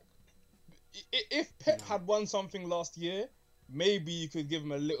 Like, if Pep had won something last year, maybe you could give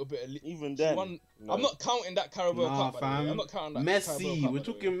him a little bit of... Even then. No. I'm not counting that Carabao Cup, fam. I'm not counting that Messi, Cup, we're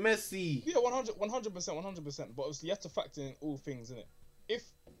talking Messi. Yeah, 100%. But obviously you have to factor in all things, innit? If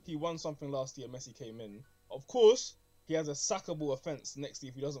he won something last year, Messi came in, of course... He has a sackable offence next year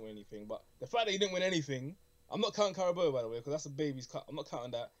if he doesn't win anything. But the fact that he didn't win anything, I'm not counting Carabao, by the way, because that's a baby's cut. I'm not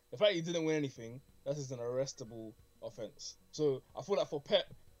counting that. The fact that he didn't win anything, that is an arrestable offence. So I feel like for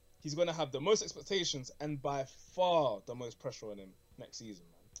Pep, he's going to have the most expectations and by far the most pressure on him next season,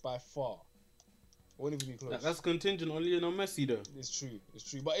 man. By far. Won't even be close. That's contingent on Lionel Messi, though. It's true.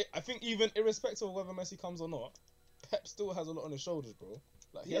 But I think even irrespective of whether Messi comes or not, Pep still has a lot on his shoulders, bro.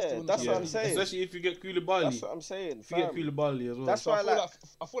 Like, that's what I'm saying. Especially if you get Koulibaly. That's what I'm saying. If you get Koulibaly as well. That's why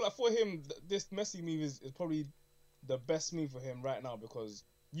I feel like for him, this Messi move is probably the best move for him right now, because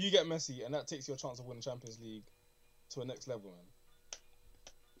you get Messi and that takes your chance of winning Champions League to a next level, man.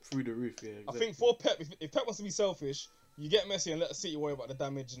 Through the roof, yeah. Exactly. I think for Pep, if Pep wants to be selfish, you get Messi and let City worry about the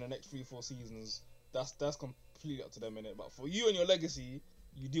damage in the next 3-4 seasons. That's completely up to them, innit? But for you and your legacy,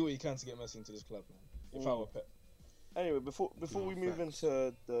 you do what you can to get Messi into this club, man. If I were Pep. Anyway, before we move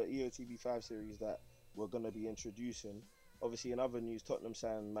into the EOTV5 series that we're going to be introducing, obviously in other news, Tottenham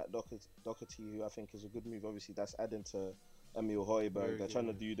signed Matt Doherty, who I think is a good move. Obviously, that's adding to Emil Højbjerg. They're trying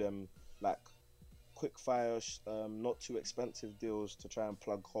to do them like quick fire, not too expensive deals to try and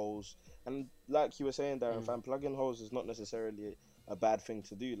plug holes. And like you were saying, Darren, plugging holes is not necessarily a bad thing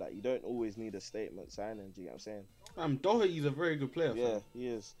to do. Like, you don't always need a statement signing. Do you get what I'm saying? Doherty's a very good player. Yeah, fam. he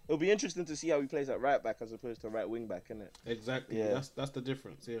is. It'll be interesting to see how he plays at right back as opposed to right wing back, innit? Exactly. Yeah. That's the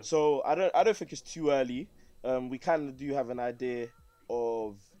difference. Yeah. So I don't think it's too early. We kind of do have an idea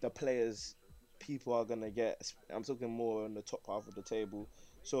of the players people are gonna get. I'm talking more on the top half of the table.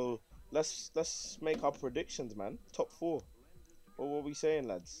 So let's make our predictions, man. Top 4. What are we saying,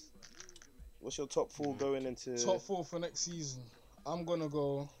 lads? What's your top 4 going into? Top 4 for next season. I'm gonna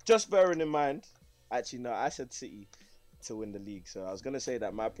go. Just bearing in mind, actually no, I said City to win the league. So I was gonna say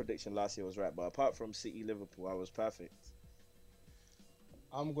that my prediction last year was right, but apart from City, Liverpool, I was perfect.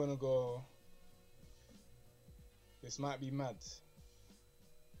 I'm gonna go. This might be mad.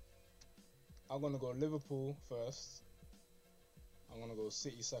 I'm gonna go Liverpool first. I'm gonna go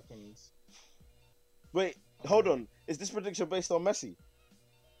City second. Wait, hold on. Is this prediction based on Messi?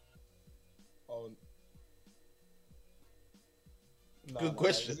 Oh. Good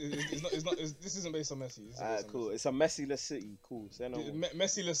question. It's not. This isn't based on Messi. Alright, cool. It's a Messi-less City. Cool. Say no more.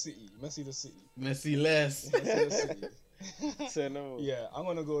 Messi-less City. Messi-less City. Messi less. Messi-less City. Say no more. Yeah, I'm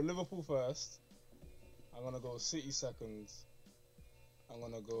gonna go Liverpool first. I'm gonna go City second. I'm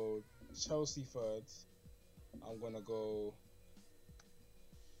gonna go Chelsea third. I'm gonna go.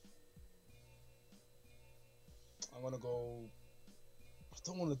 I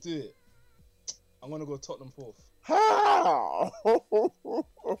don't want to do it. I'm gonna go Tottenham fourth. How?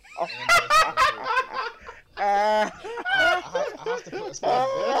 I have to put a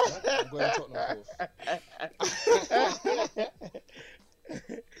spell. I'm going Tottenham fourth.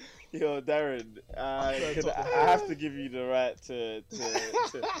 Yo, Darren, I have to give you the right to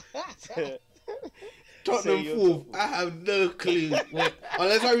Tottenham your fourth. top I have no clue.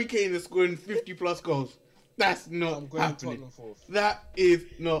 Unless Harry Kane is scoring 50+ goals, that's not I'm going happening. Tottenham fourth. That is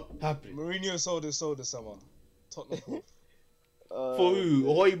not happening. Mourinho sold this summer. Tottenham fourth. For who?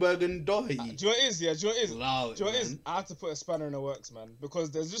 Højbjerg and Doherty. Do you know what it is? Yeah, do you know what it is? Loud, Do you know what it is? man. I had to put a spanner in the works, man,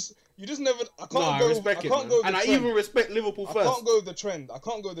 because you just never. I can't No, go. I respect I it, can't man. go with And the I trend. even respect Liverpool I first. can't go with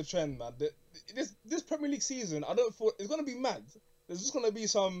the trend, man. This Premier League season, I don't thought it's gonna be mad. There's just gonna be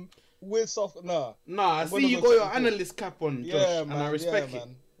some weird stuff. Nah, Nah, I I'm see gonna you go got your Tottenham analyst cap on, Josh, yeah, and man. I respect yeah, it.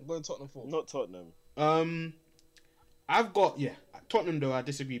 man. I'm going Tottenham fourth. Not Tottenham. I've got Tottenham though. I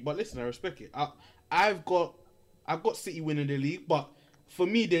disagree, but listen, I respect it. I've got City winning the league, but for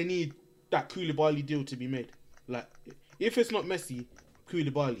me, they need that Koulibaly deal to be made. Like, if it's not Messi,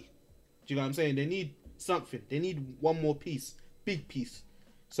 Koulibaly. Do you know what I'm saying? They need something. They need one more piece, big piece.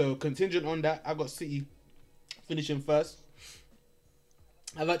 So contingent on that, I got City finishing first.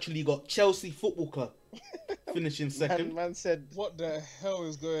 I've actually got Chelsea Football Club finishing second. Man said, What the hell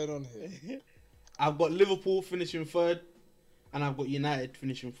is going on here? I've got Liverpool finishing third, and I've got United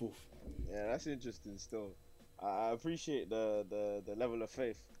finishing fourth. yeah, that's interesting. Still, I appreciate the level of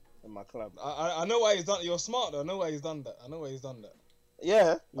faith in my club. I know why he's done. You're smart though. I know why he's done that.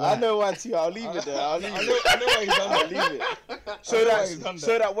 Yeah, Why? I know why too. I'll leave it there. I know why he's done I'll that. leave it. I know why he's done that.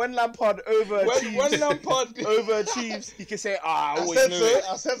 So that when Lampard overachieves, When Lampard overachieves, he can say, "Ah, I I always said knew so. it.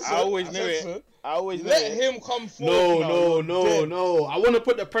 I said so. I always I knew said it. so. I always knew Let it." him come forward. No. I want to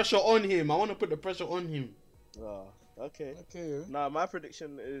put the pressure on him. Oh, okay. Okay. Now my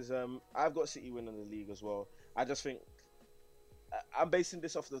prediction is I've got City winning the league as well. I just think I'm basing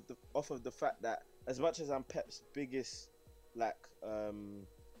this off of the fact that as much as I'm Pep's biggest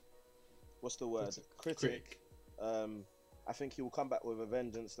what's the word? Critic. I think he will come back with a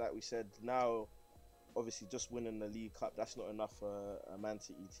vengeance, like we said. Now, obviously, just winning the League Cup, that's not enough for a Man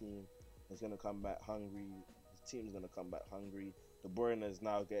City team. He's going to come back hungry. His team's going to come back hungry. De Bruyne is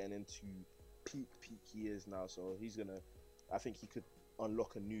now getting into peak years now, so I think he could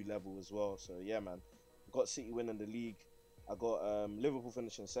unlock a new level as well. So, yeah, man. Got City winning the league. I got Liverpool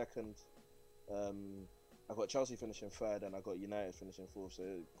finishing second. I got Chelsea finishing third, and I got United finishing fourth. So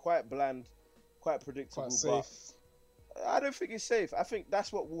quite bland, quite predictable. Quite safe. But I don't think it's safe. I think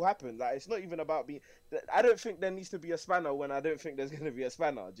that's what will happen. Like, it's not even about being. I don't think there needs to be a spanner when I don't think there's going to be a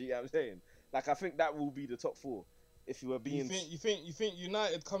spanner. Do you get what I'm saying? Like, I think that will be the top 4. If you were being, You think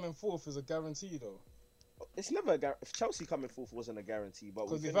United coming fourth is a guarantee though? it's never a if Chelsea coming fourth wasn't a guarantee. But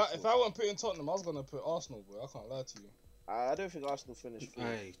Because if I weren't putting Tottenham, I was gonna put Arsenal, bro. I can't lie to you. I don't think Arsenal finished fourth.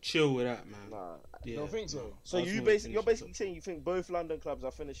 Hey, chill with that, man. Nah. You don't think so? So Arsenal you're finishing basically top saying you think both London clubs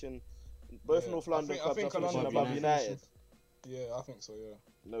are finishing, both Yeah. North London I clubs think are finishing London above club United? finishing- Yeah, I think so. Yeah,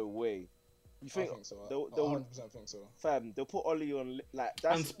 No way. You I think think so. they'll 100% think so. fam? They'll put Oli on like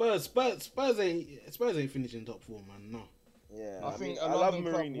And that's Spurs ain't finishing top 4, man. No. yeah. I think mean, a I love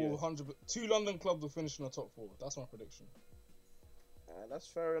London club Mourinho. will 2 London clubs will finish in the top 4. That's my prediction. That's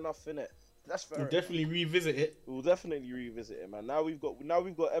fair enough, innit? That's fair. We'll enough. definitely revisit it. We'll definitely revisit it, man. Now we've got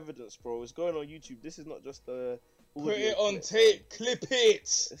evidence, bro. It's going on YouTube. This is not just a. Put it on tape. Clip it.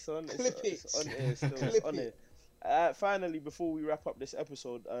 It's on. Clip It's it. on here still. Clip It's on it. here. Finally, before we wrap up this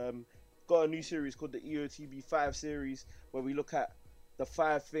episode, got a new series called the EOTB 5 series where we look at the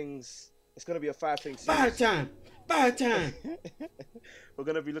 5 things. It's gonna be a 5 things series. Bad time. We're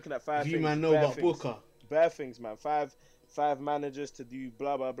gonna be looking at 5 You things. man know bare about things. Booker. Bad things, man. Five managers to do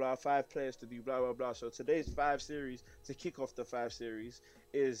blah blah blah. 5 players to do blah blah blah. So today's 5 series, to kick off the 5 series,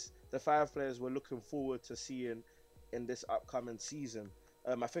 is the 5 players we're looking forward to seeing in this upcoming season.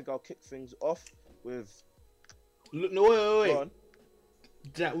 I think I'll kick things off with. Look, no, Go wait. on.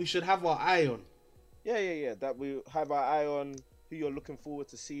 That we should have our eye on. Yeah. That we have our eye on who you're looking forward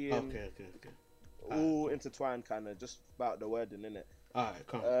to seeing. Okay. All intertwined, kind of just about the wording, innit? Alright,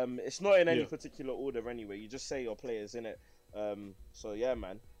 come. It's not in any Yeah. particular order anyway. You just say your players in it. So yeah,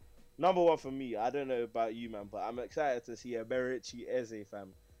 man. Number 1 for me. I don't know about you, man, but I'm excited to see Eberici Eze,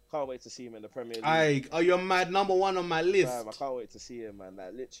 fam. Can't wait to see him in the Premier League. You're mad. Number 1 on my list. Fam, I can't wait to see him, man.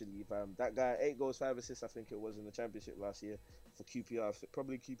 Like literally, fam. That guy, 8 goals, 5 assists. I think it was in the Championship last year for QPR.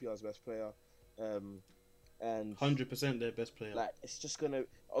 Probably QPR's best player. And 100% their best player. like it's just gonna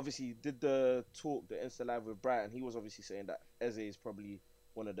obviously did the Insta live with Brighton. He was obviously saying that Eze is probably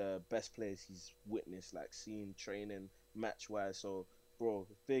one of the best players he's witnessed, like seen training match wise. So bro,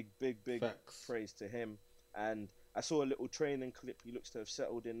 big Facts. praise to him. And I saw a little training clip. He looks to have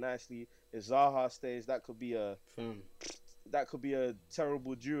settled in nicely. If Zaha stays, that could be a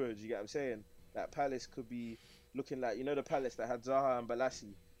terrible duo. Do you get what I'm saying? That Palace could be looking like, you know, the Palace that had Zaha and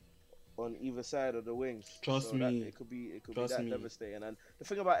Balassi on either side of the wings. Trust me. That, it could be Trust that me. devastating. And the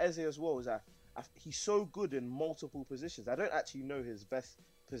thing about Eze as well is that he's so good in multiple positions. I don't actually know his best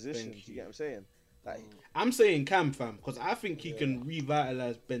position. Do you get what I'm saying? Like, I'm saying Cam, fam, because I think he can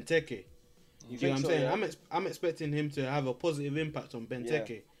revitalize Benteke. You know what I'm saying? Yeah. I'm expecting him to have a positive impact on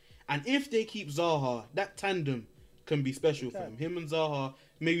Benteke. And if they keep Zaha, that tandem can be special for him. Him and Zaha,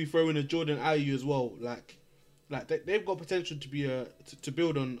 maybe throw in a Jordan Ayew as well. Like they've got potential to be to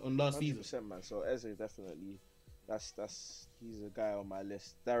build on last season. 100%, man. So Eze definitely, he's a guy on my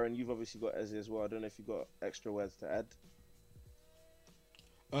list. Darren, you've obviously got Eze as well. I don't know if you got extra words to add.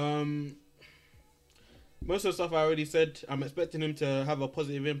 Most of the stuff I already said. I'm expecting him to have a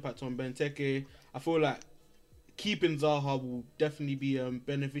positive impact on Benteke. I feel like keeping Zaha will definitely be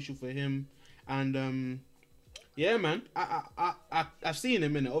beneficial for him. And yeah, man, I've seen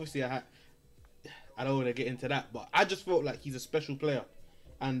him in it. Obviously, I don't want to get into that, but I just felt like he's a special player,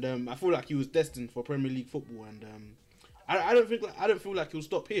 and I feel like he was destined for Premier League football. And I don't feel like he'll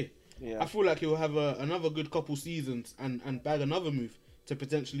stop here. Yeah. I feel like he'll have another good couple seasons and bag another move to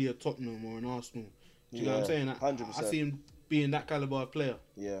potentially a Tottenham or an Arsenal. Do you know what I'm saying? 100%. I see him being that caliber of player.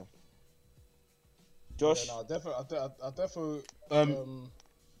 Yeah. Josh? Yeah, no, I definitely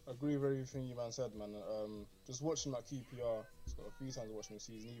agree with everything you man said, man. Just watching that QPR, it's got a few times watching the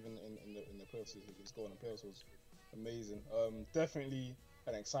season, even in the playoffs, it's going in playoffs was amazing. Definitely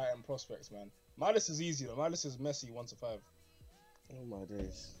an exciting prospects, man. My list is easy though. My list is Messi 1 to 5. Oh my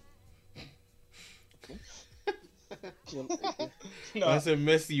days. No, I said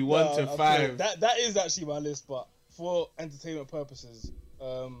Messi 1 to 5. That is actually my list, but for entertainment purposes,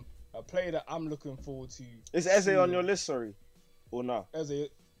 a player that I'm looking forward to. Is Eze on your list, sorry? Or no? Eze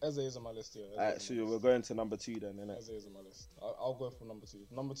is on my list, yeah. Alright, so we're going to number 2 then, innit? Eze is on my list. I'll go for number 2.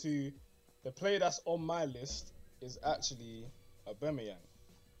 Number 2, the player that's on my list is actually Aubameyang.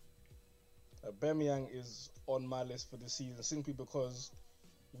 Aubameyang is on my list for this season simply because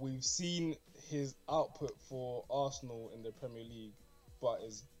we've seen his output for Arsenal in the Premier League, but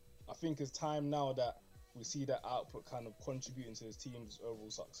I think it's time now that we see that output kind of contributing to his team's overall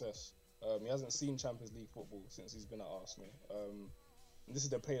success. He hasn't seen Champions League football since he's been at Arsenal. And this is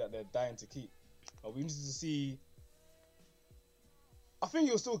the player that they're dying to keep. We need to see. I think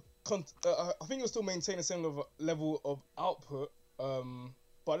he'll still maintain the same level of output.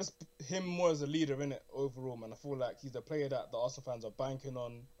 But it's him more as a leader in it overall, man. I feel like he's the player that the Arsenal fans are banking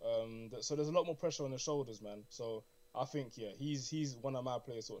on. So there's a lot more pressure on his shoulders, man. So I think he's one of my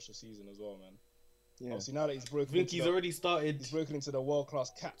players to watch the season as well, man. Yeah. Obviously now that he's broken, already started. He's broken into the world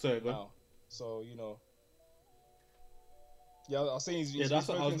class cat now. So you know, I was saying he's that's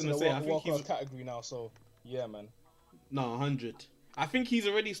what I was gonna say. I think world class he's category now. So yeah, man. No, 100. I think he's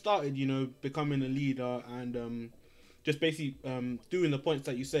already started, becoming a leader and just basically doing the points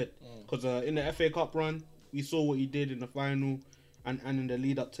that you said. Because in the FA Cup run, we saw what he did in the final and in the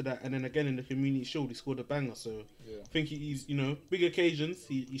lead up to that. And then again in the Community Shield, he scored a banger. So I think he's, big occasions,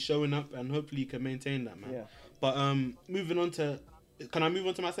 he's showing up and hopefully he can maintain that, man. Yeah. But moving on to Can I move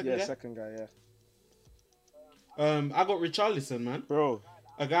on to my second Yeah, guy? second guy. Yeah, I got Richarlison, man. bro.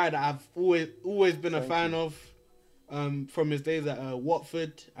 A guy that I've always been a Thank fan you. of, from his days at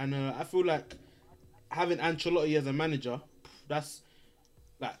Watford, and I feel like having Ancelotti as a manager, that's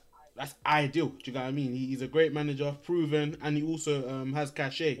ideal. Do you get what I mean? He's a great manager, proven, and he also has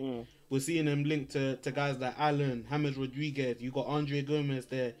cachet. We're seeing him linked to guys like Allen, James Rodriguez. You got Andre Gomez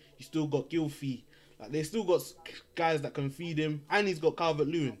there. You still got Gilfie. Like they still got guys that can feed him, and he's got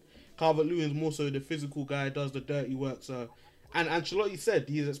Calvert-Lewin. Calvert-Lewin's more so the physical guy, does the dirty work. So, and Ancelotti said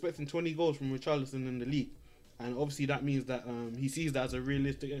he's expecting 20 goals from Richarlison in the league, and obviously that means that he sees that as a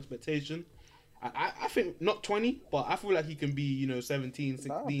realistic expectation. I think not 20, but I feel like he can be 17,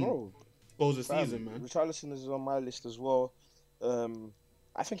 16 bro. goals a season, man. Richarlison is on my list as well.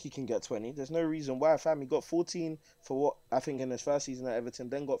 I think he can get 20. There's no reason why. He got 14 for what I think in his first season at Everton,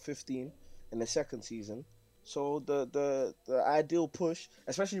 then got 15 in the second season. So the ideal push,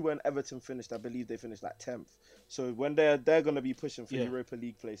 especially when Everton finished, I believe they finished like 10th. So when they're gonna be pushing for Europa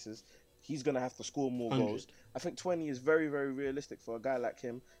League places, he's gonna have to score more 100. goals. I think 20 is very, very realistic for a guy like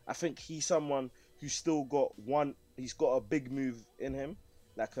him. I think he's someone who's still got he's got a big move in him,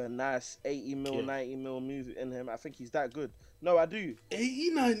 like a nice 80 mil, 90 mil move in him. I think he's that good. No, I do. 80,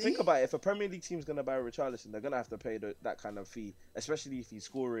 90? Think about it. If a Premier League team's gonna buy Richarlison, they're gonna have to pay that kind of fee, especially if he's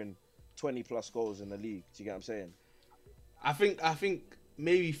scoring 20 plus goals in the league. Do you get what I'm saying? I think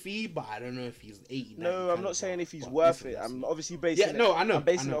maybe fee, but I don't know if he's 80. No, I'm not saying if he's worth it. I'm obviously basing it. I know. I'm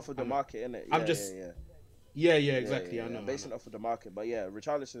basing I know, it off of the market, innit? I'm just. Yeah, exactly. I know. I'm basing it off of the market, but yeah,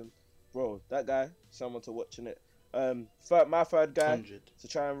 Richarlison, bro, that guy, someone to watch in it. My third guy 100. to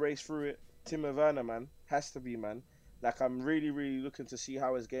try and race through it, Timo Werner, man, has to be, man. Like I'm really, really looking to see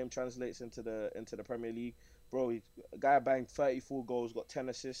how his game translates into the Premier League, bro. A guy banged 34 goals, got 10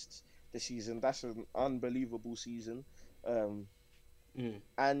 assists this season. That's an unbelievable season.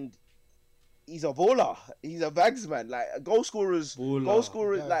 And he's a baller. He's a bags man. Like goal scorers, Yes.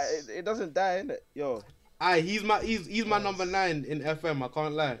 like it doesn't die, innit? Yo, He's my number 9 in FM. I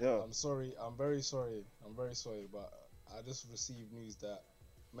can't lie. yo. I'm sorry. I'm very sorry, but I just received news that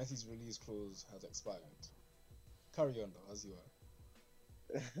Messi's release clause has expired. Carry on though, as you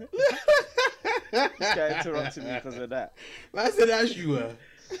are. This guy interrupted me because of that. I said as you were.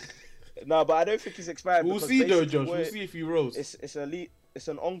 No, but I don't think it's expired. We'll because see though, basically Josh. We'll see if he rolls. It's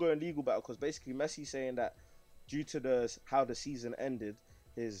an ongoing legal battle because basically Messi saying that due to how the season ended,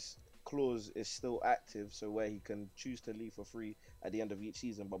 his clause is still active, so where he can choose to leave for free at the end of each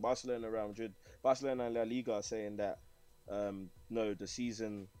season. But Barcelona and La Liga are saying that no, the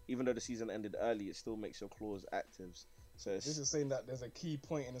season, even though the season ended early, it still makes your clause active. So This is saying that there's a key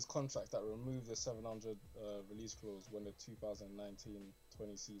point in his contract that removed the 700 release clause when the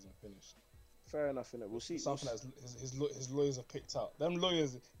 2019-20 season finished. fair enough, innit? We'll see. Something that his lawyers have picked out. Them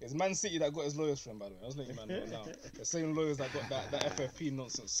lawyers, it's Man City that got his lawyers from, by the way. I was letting you man know now. The same lawyers that got that FFP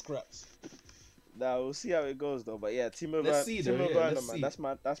nonsense scrapped. Nah, we'll see how it goes though. But yeah, Timo Let's see, though, Werner, yeah, let's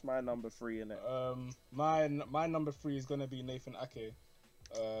man, see. that's my number 3, innit? My number 3 is gonna be Nathan Ake.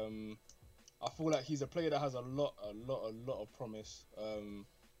 I feel like he's a player that has a lot of promise.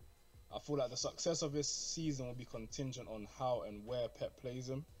 I feel like the success of his season will be contingent on how and where Pep plays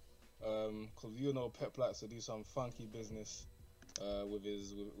him. Because you know Pep likes to do some funky business with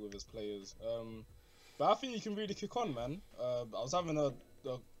his players. But I think you can really kick on, man. I was having an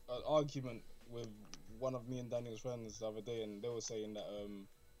argument with one of me and Daniel's friends the other day, and they were saying that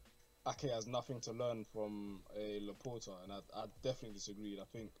Ake has nothing to learn from a Laporta, and I definitely disagreed. I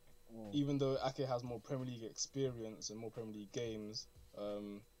think even though Ake has more Premier League experience and more Premier League games,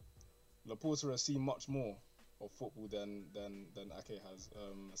 Laporta has seen much more of football than Ake has,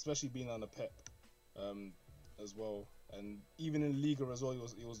 especially being under Pep as well, and even in Liga as well,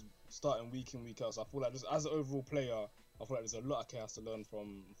 he was starting week in, week out. So I feel like just as an overall player, I feel like there's a lot Ake has to learn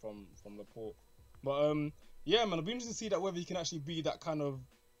from Laporte. But yeah, man, it'll be interesting to see that whether he can actually be that kind of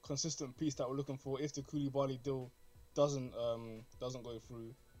consistent piece that we're looking for if the Koulibaly deal doesn't go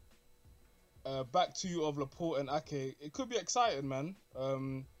through. Back to you of Laporte and Ake, it could be exciting, man.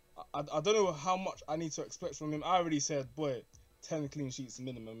 I don't know how much I need to expect from him. I already said, boy, 10 clean sheets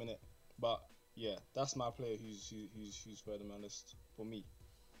minimum, innit? But yeah, that's my player who's further my list for me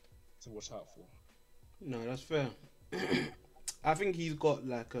to watch out for. No, that's fair. I think he's got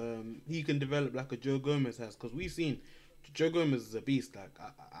like he can develop like a Joe Gomez has, because we've seen Joe Gomez is a beast. Like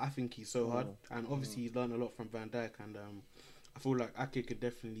I think he's so hard, and obviously he's learned a lot from Van Dijk, and I feel like Ake could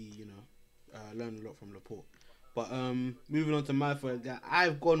definitely learn a lot from Laporte. But moving on to my third guy,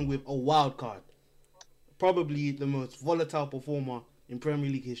 I've gone with a wild card, probably the most volatile performer in Premier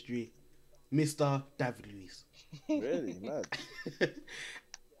League history, Mr. David Luiz. Really, mad.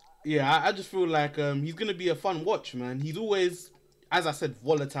 Yeah, I just feel like he's gonna be a fun watch, man. He's always, as I said,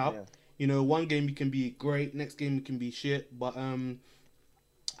 volatile. Yeah. You know, one game he can be great, next game he can be shit. But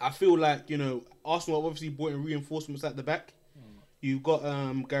I feel like, you know, Arsenal have obviously brought in reinforcements at the back. You've got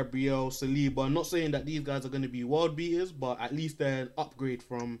Gabriel, Saliba. I'm not saying that these guys are going to be world beaters, but at least they're an upgrade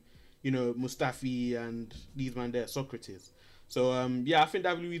from, you know, Mustafi and these man there, Socrates. So, yeah, I think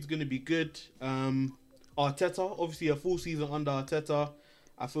David Luiz is going to be good. Arteta, obviously a full season under Arteta.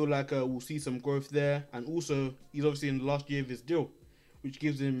 I feel like we'll see some growth there. And also, he's obviously in the last year of his deal, which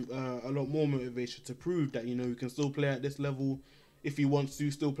gives him a lot more motivation to prove that, you know, he can still play at this level if he wants to,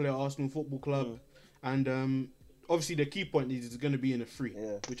 still play at Arsenal Football Club. And obviously the key point is he's going to be in a free,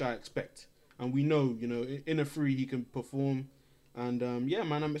 which I expect. And we know, you know, in a free he can perform. And yeah,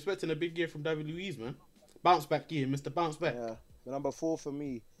 man, I'm expecting a big year from David Luiz, man. Bounce back year, Mr. Bounce Back. Yeah. The number 4 for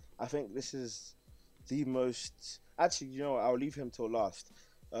me, I think this is the most... Actually, you know what, I'll leave him till last.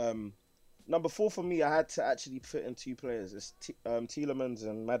 Number 4 for me, I had to actually fit in 2 players. It's Tielemans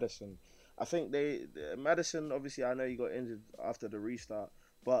and Maddison. I think Maddison, obviously, I know he got injured after the restart,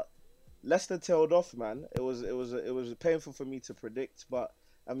 but Leicester tailed off, man. It was painful for me to predict, but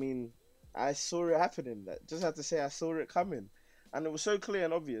I mean, I saw it happening. Just have to say, I saw it coming, and it was so clear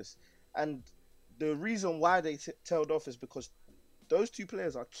and obvious. And the reason why they tailed off is because those 2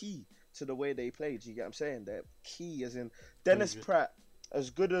 players are key to the way they played. You get what I'm saying? They're key, as in Dennis Pratt,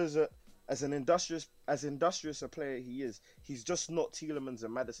 as good as industrious a player he is, he's just not Tielemans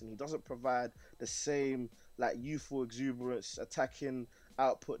and Maddison. He doesn't provide the same like youthful exuberance, attacking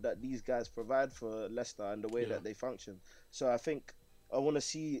output that these guys provide for Leicester and the way that they function. So I think I want to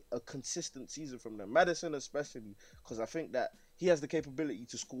see a consistent season from them. Maddison especially, because I think that he has the capability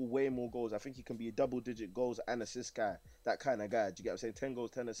to score way more goals. I think he can be a double-digit goals and assist guy, that kind of guy. Do you get what I'm saying? 10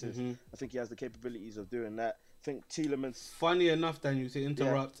 goals, 10 assists. I think he has the capabilities of doing that. I think Tielemans... Funny enough, Daniel, to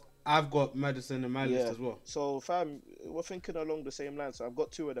interrupt, I've got Maddison in my list as well. So, fam, we're thinking along the same line. So I've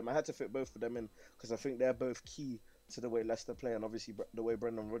got 2 of them. I had to fit both of them in because I think they're both key to the way Leicester play and obviously the way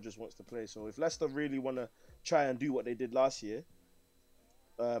Brendan Rodgers wants to play. So if Leicester really want to try and do what they did last year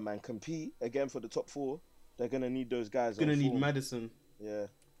and compete again for the top 4, they're going to need those guys. Going to need Maddison. Yeah.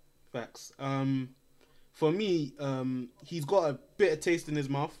 Facts. For me, he's got a bit of taste in his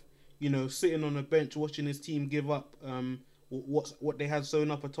mouth. You know, sitting on a bench watching his team give up what they had sewn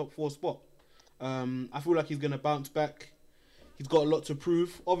up a top 4 spot. I feel like he's going to bounce back. He's got a lot to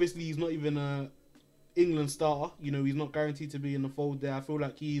prove. Obviously, he's not even a England starter. You know, he's not guaranteed to be in the fold there. I feel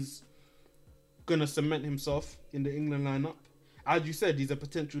like he's going to cement himself in the England lineup. As you said, he's a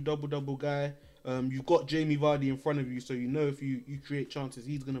potential double-double guy. You've got Jamie Vardy in front of you, so you know if you create chances,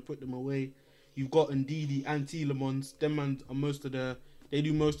 he's going to put them away. You've got Ndidi and Tielemans. Them man are they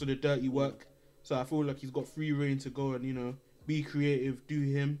do most of the dirty work. So I feel like he's got free reign to go and, you know, be creative, do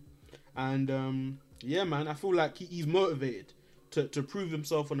him. And, yeah, man, I feel like he's motivated to prove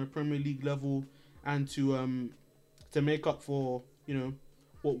himself on a Premier League level and to make up for, you know,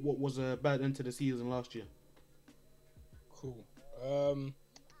 what was a bad end to the season last year. Cool.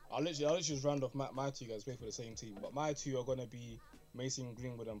 I'll literally just round off my 2 guys play for the same team, but my 2 are gonna be Mason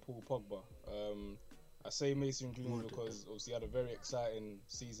Greenwood and Paul Pogba. I say Mason Greenwood because obviously he had a very exciting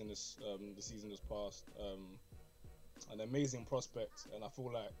season the season just passed. An amazing prospect, and I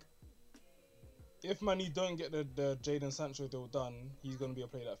feel like if Man U don't get the Jadon Sancho deal done, he's gonna be a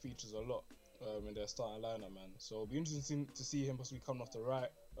player that features a lot in their starting lineup, man. So it'll be interesting to see him possibly coming off the right.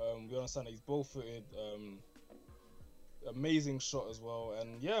 We understand that he's ball-footed. Amazing shot as well,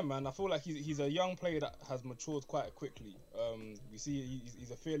 and yeah, man, I feel like he's a young player that has matured quite quickly. We see he's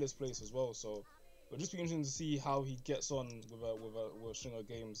a fearless player as well, so it'll just be interesting to see how he gets on with a string of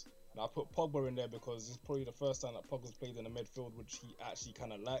games. And I put Pogba in there because it's probably the first time that Pogba's played in the midfield, which he actually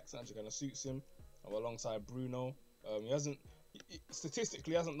kind of likes, actually kind of suits him, alongside Bruno.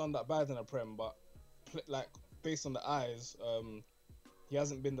 Statistically, he hasn't done that bad in the Prem, but like based on the eyes, he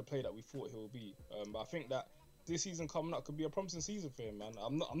hasn't been the player that we thought he would be. But I think that this season coming up could be a promising season for him, man.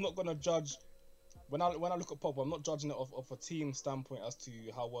 I'm not gonna judge when I look at Pogba. I'm not judging it off a team standpoint as to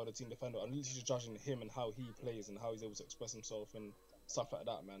how well the team defended. I'm literally just judging him and how he plays and how he's able to express himself and stuff like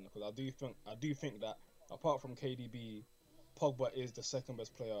that, man. Because I do think that apart from KDB, Pogba is the second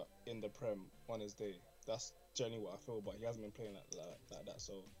best player in the Prem on his day. That's generally what I feel, but he hasn't been playing like that.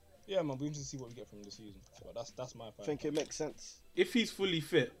 So yeah, man, we're interested to see what we get from him this season. But that's my. I think it makes sense. If he's fully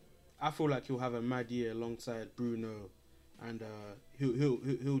fit, I feel like he'll have a mad year alongside Bruno, and he'll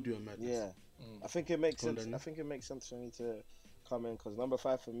do a madness. Yeah, I think it makes sense. I think it makes sense for me to come in because number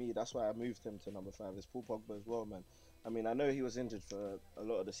 5 for me, that's why I moved him to number 5. Is Paul Pogba as well, man. I mean, I know he was injured for a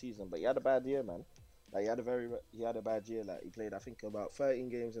lot of the season, but he had a bad year, man. Like he had a bad year. Like he played, I think, about 13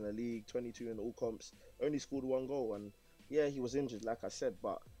 games in the league, 22 in all comps, only scored 1 goal, and yeah, he was injured, like I said.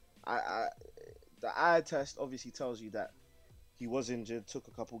 But the eye test obviously tells you that he was injured, took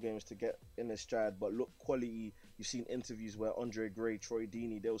a couple games to get in his stride, but look, quality. You've seen interviews where Andre Gray, Troy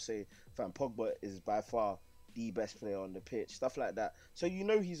Deeney, they'll say, "Fam, Pogba is by far the best player on the pitch," stuff like that. So you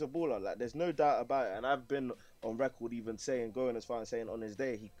know he's a baller. Like there's no doubt about it. And I've been on record even going as far as saying on his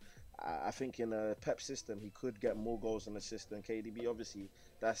day, I think in a Pep system he could get more goals and assists than KDB. Obviously,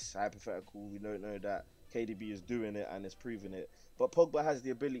 that's hypothetical. We don't know that KDB is doing it and is proving it. But Pogba has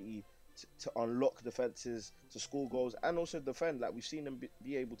the ability to unlock defenses, to score goals, and also defend. Like we've seen him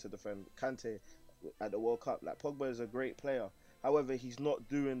be able to defend Kante at the World Cup. Like Pogba is a great player. However, he's not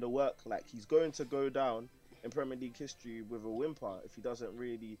doing the work. Like he's going to go down in Premier League history with a whimper if he doesn't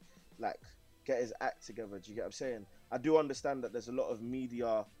really like get his act together. Do you get what I'm saying? I do understand that there's a lot of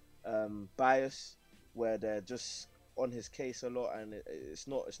media bias where they're just on his case a lot, and it's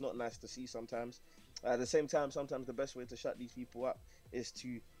not nice to see sometimes. At the same time, sometimes the best way to shut these people up is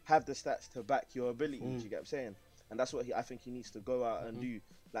to have the stats to back your ability. Do you get what I'm saying? And that's what I think he needs to go out and do.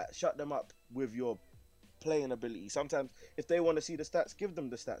 Like shut them up with your playing ability. Sometimes if they want to see the stats, give them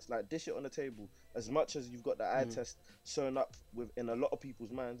the stats. Like dish it on the table. As much as you've got the eye test sewn up in a lot of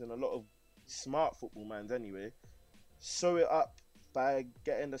people's minds and a lot of smart football minds anyway, sew it up by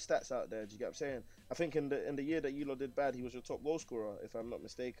getting the stats out there. Do you get what I'm saying? I think in the year that you did bad, he was your top goal scorer, if I'm not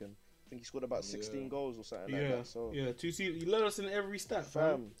mistaken. I think he scored about 16 goals or something like that. So yeah, he led us in every stat,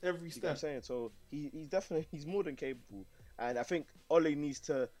 fam. Every stat. You know what I'm saying? So he's more than capable. And I think Ole needs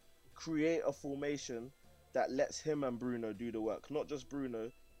to create a formation that lets him and Bruno do the work. Not just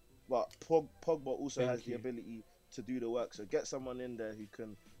Bruno, but Pogba also has the ability to do the work. So get someone in there who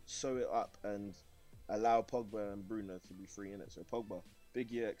can sew it up and allow Pogba and Bruno to be free in it. So Pogba, big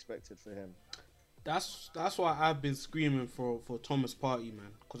year expected for him. That's why I've been screaming for Thomas Partey,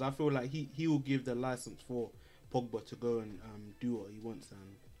 man, because I feel like he will give the license for Pogba to go and do what he wants.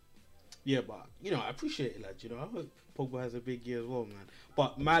 And yeah, but you know, I appreciate it, lads. You know, I hope Pogba has a big year as well, man.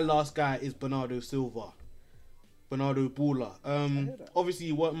 But my last guy is Bernardo Silva, Bernardo Baller. Obviously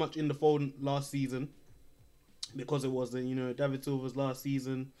he weren't much in the fold last season because it was David Silva's last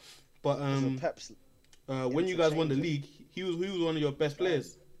season. But when you guys won the league, he was one of your best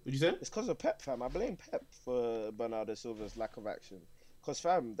players. Would you say? It's because of Pep, fam. I blame Pep for Bernardo Silva's lack of action. Because,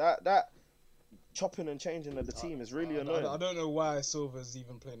 fam, that chopping and changing of the team is really annoying. I don't know why Silva's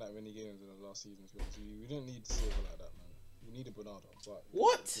even playing that many games in the last season. We didn't need Silva like that, man. We needed Bernardo. But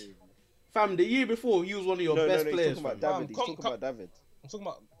what? Fam, the year before, he was one of your best players. He's talking about David. I'm talking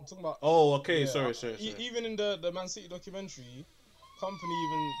about. Oh, okay. Yeah, sorry. Even in the Man City documentary, Company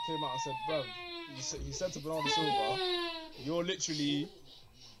even came out and said, bruv, he said to Bernardo Silva, you're literally,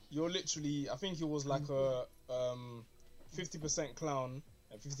 I think it was like a 50% clown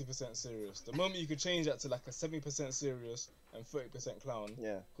and 50% serious. The moment you could change that to like a 70% serious and 30% clown,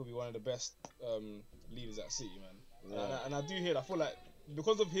 could be one of the best leaders at City, man. Yeah. And I do hear that. I feel like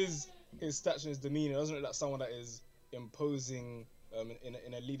because of his stature and his demeanour, it doesn't look like someone that is imposing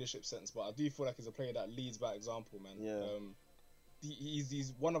in a leadership sense. But I do feel like he's a player that leads by example, man. Yeah.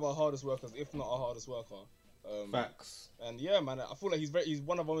 He's one of our hardest workers, if not our hardest worker. Facts. And yeah, man, I feel like he's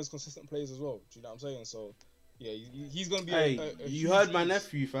one of our most consistent players as well. Do you know what I'm saying? So yeah, he's gonna be. Hey, you heard my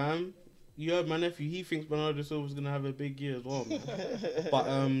nephew, fam. You heard my nephew. He thinks Bernardo Silva's gonna have a big year as well, man. But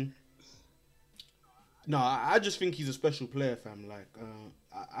no, I just think he's a special player, fam. Like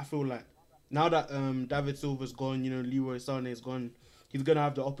I feel like now that David Silva's gone, Leroy Sané's gone, he's gonna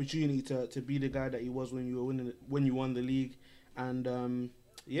have the opportunity to be the guy that he was when you won the league. And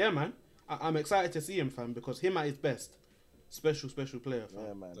yeah, man. I'm excited to see him, fam, because him at his best, special player, fam.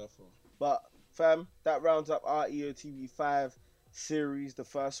 Yeah, man. Definitely. But, fam, that rounds up our EOTV 5 series, the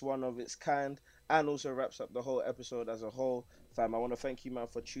first one of its kind, and also wraps up the whole episode as a whole. Fam, I want to thank you, man,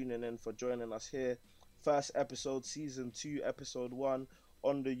 for tuning in, for joining us here. First episode, season 2, episode 1,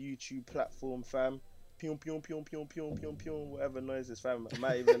 on the YouTube platform, fam. Pew, pew, pew, pew, pew, pew, pew, whatever noises, fam. I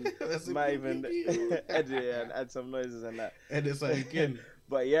might even edit it and add some noises and that. Edit something again.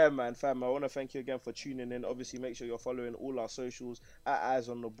 But yeah, man, fam, I want to thank you again for tuning in. Obviously, make sure you're following all our socials at Eyes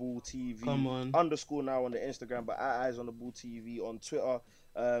on the Ball TV. Come on. _ now on the Instagram, but at Eyes on the Ball TV on Twitter.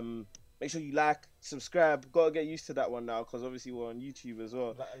 Make sure you like, subscribe. Gotta get used to that one now, because obviously we're on YouTube as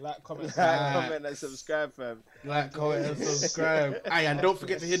well. Like, comment, comment, and subscribe, fam. Like, comment, and subscribe. Aye, and don't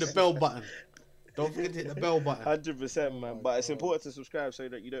forget to hit the bell button. Don't forget to hit the bell button. 100%, man. But it's important to subscribe so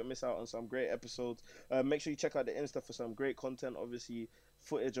that you don't miss out on some great episodes. Make sure you check out the Insta for some great content. Obviously,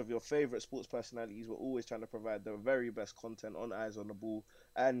 footage of your favorite sports personalities. We're always trying to provide the very best content on Eyes on the Ball.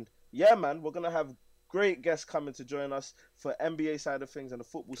 And yeah, man, we're gonna have great guests coming to join us for NBA side of things and the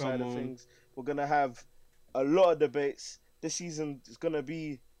football Come side on. of things. We're gonna have a lot of debates. This season is gonna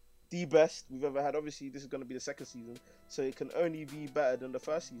be the best we've ever had. Obviously, this is gonna be the second season, so it can only be better than the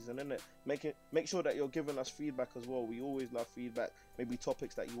first season, isn't it? Make sure that you're giving us feedback as well. We always love feedback. Maybe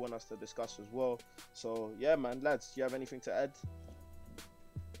topics that you want us to discuss as well. So yeah, man, lads, do you have anything to add?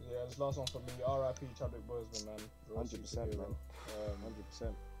 Yeah, this last one for me. R.I.P. Chadwick Boseman, man. Real 100%, superhero. man. 100%.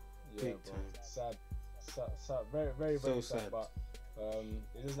 Yeah, Big bro. time. Sad, very, very, So very sad. sad. But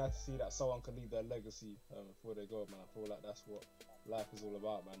it is nice to see that someone can leave their legacy before they go, man. I feel like that's what life is all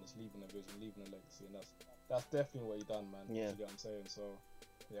about, man. Just leaving a vision, leaving a legacy, and that's definitely what he done, man. Yeah. You get what I'm saying? So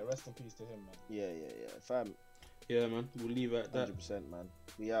yeah, rest in peace to him, man. Yeah. Fam, Yeah, man. We'll leave it at that. 100%, man.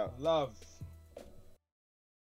 We out. Love.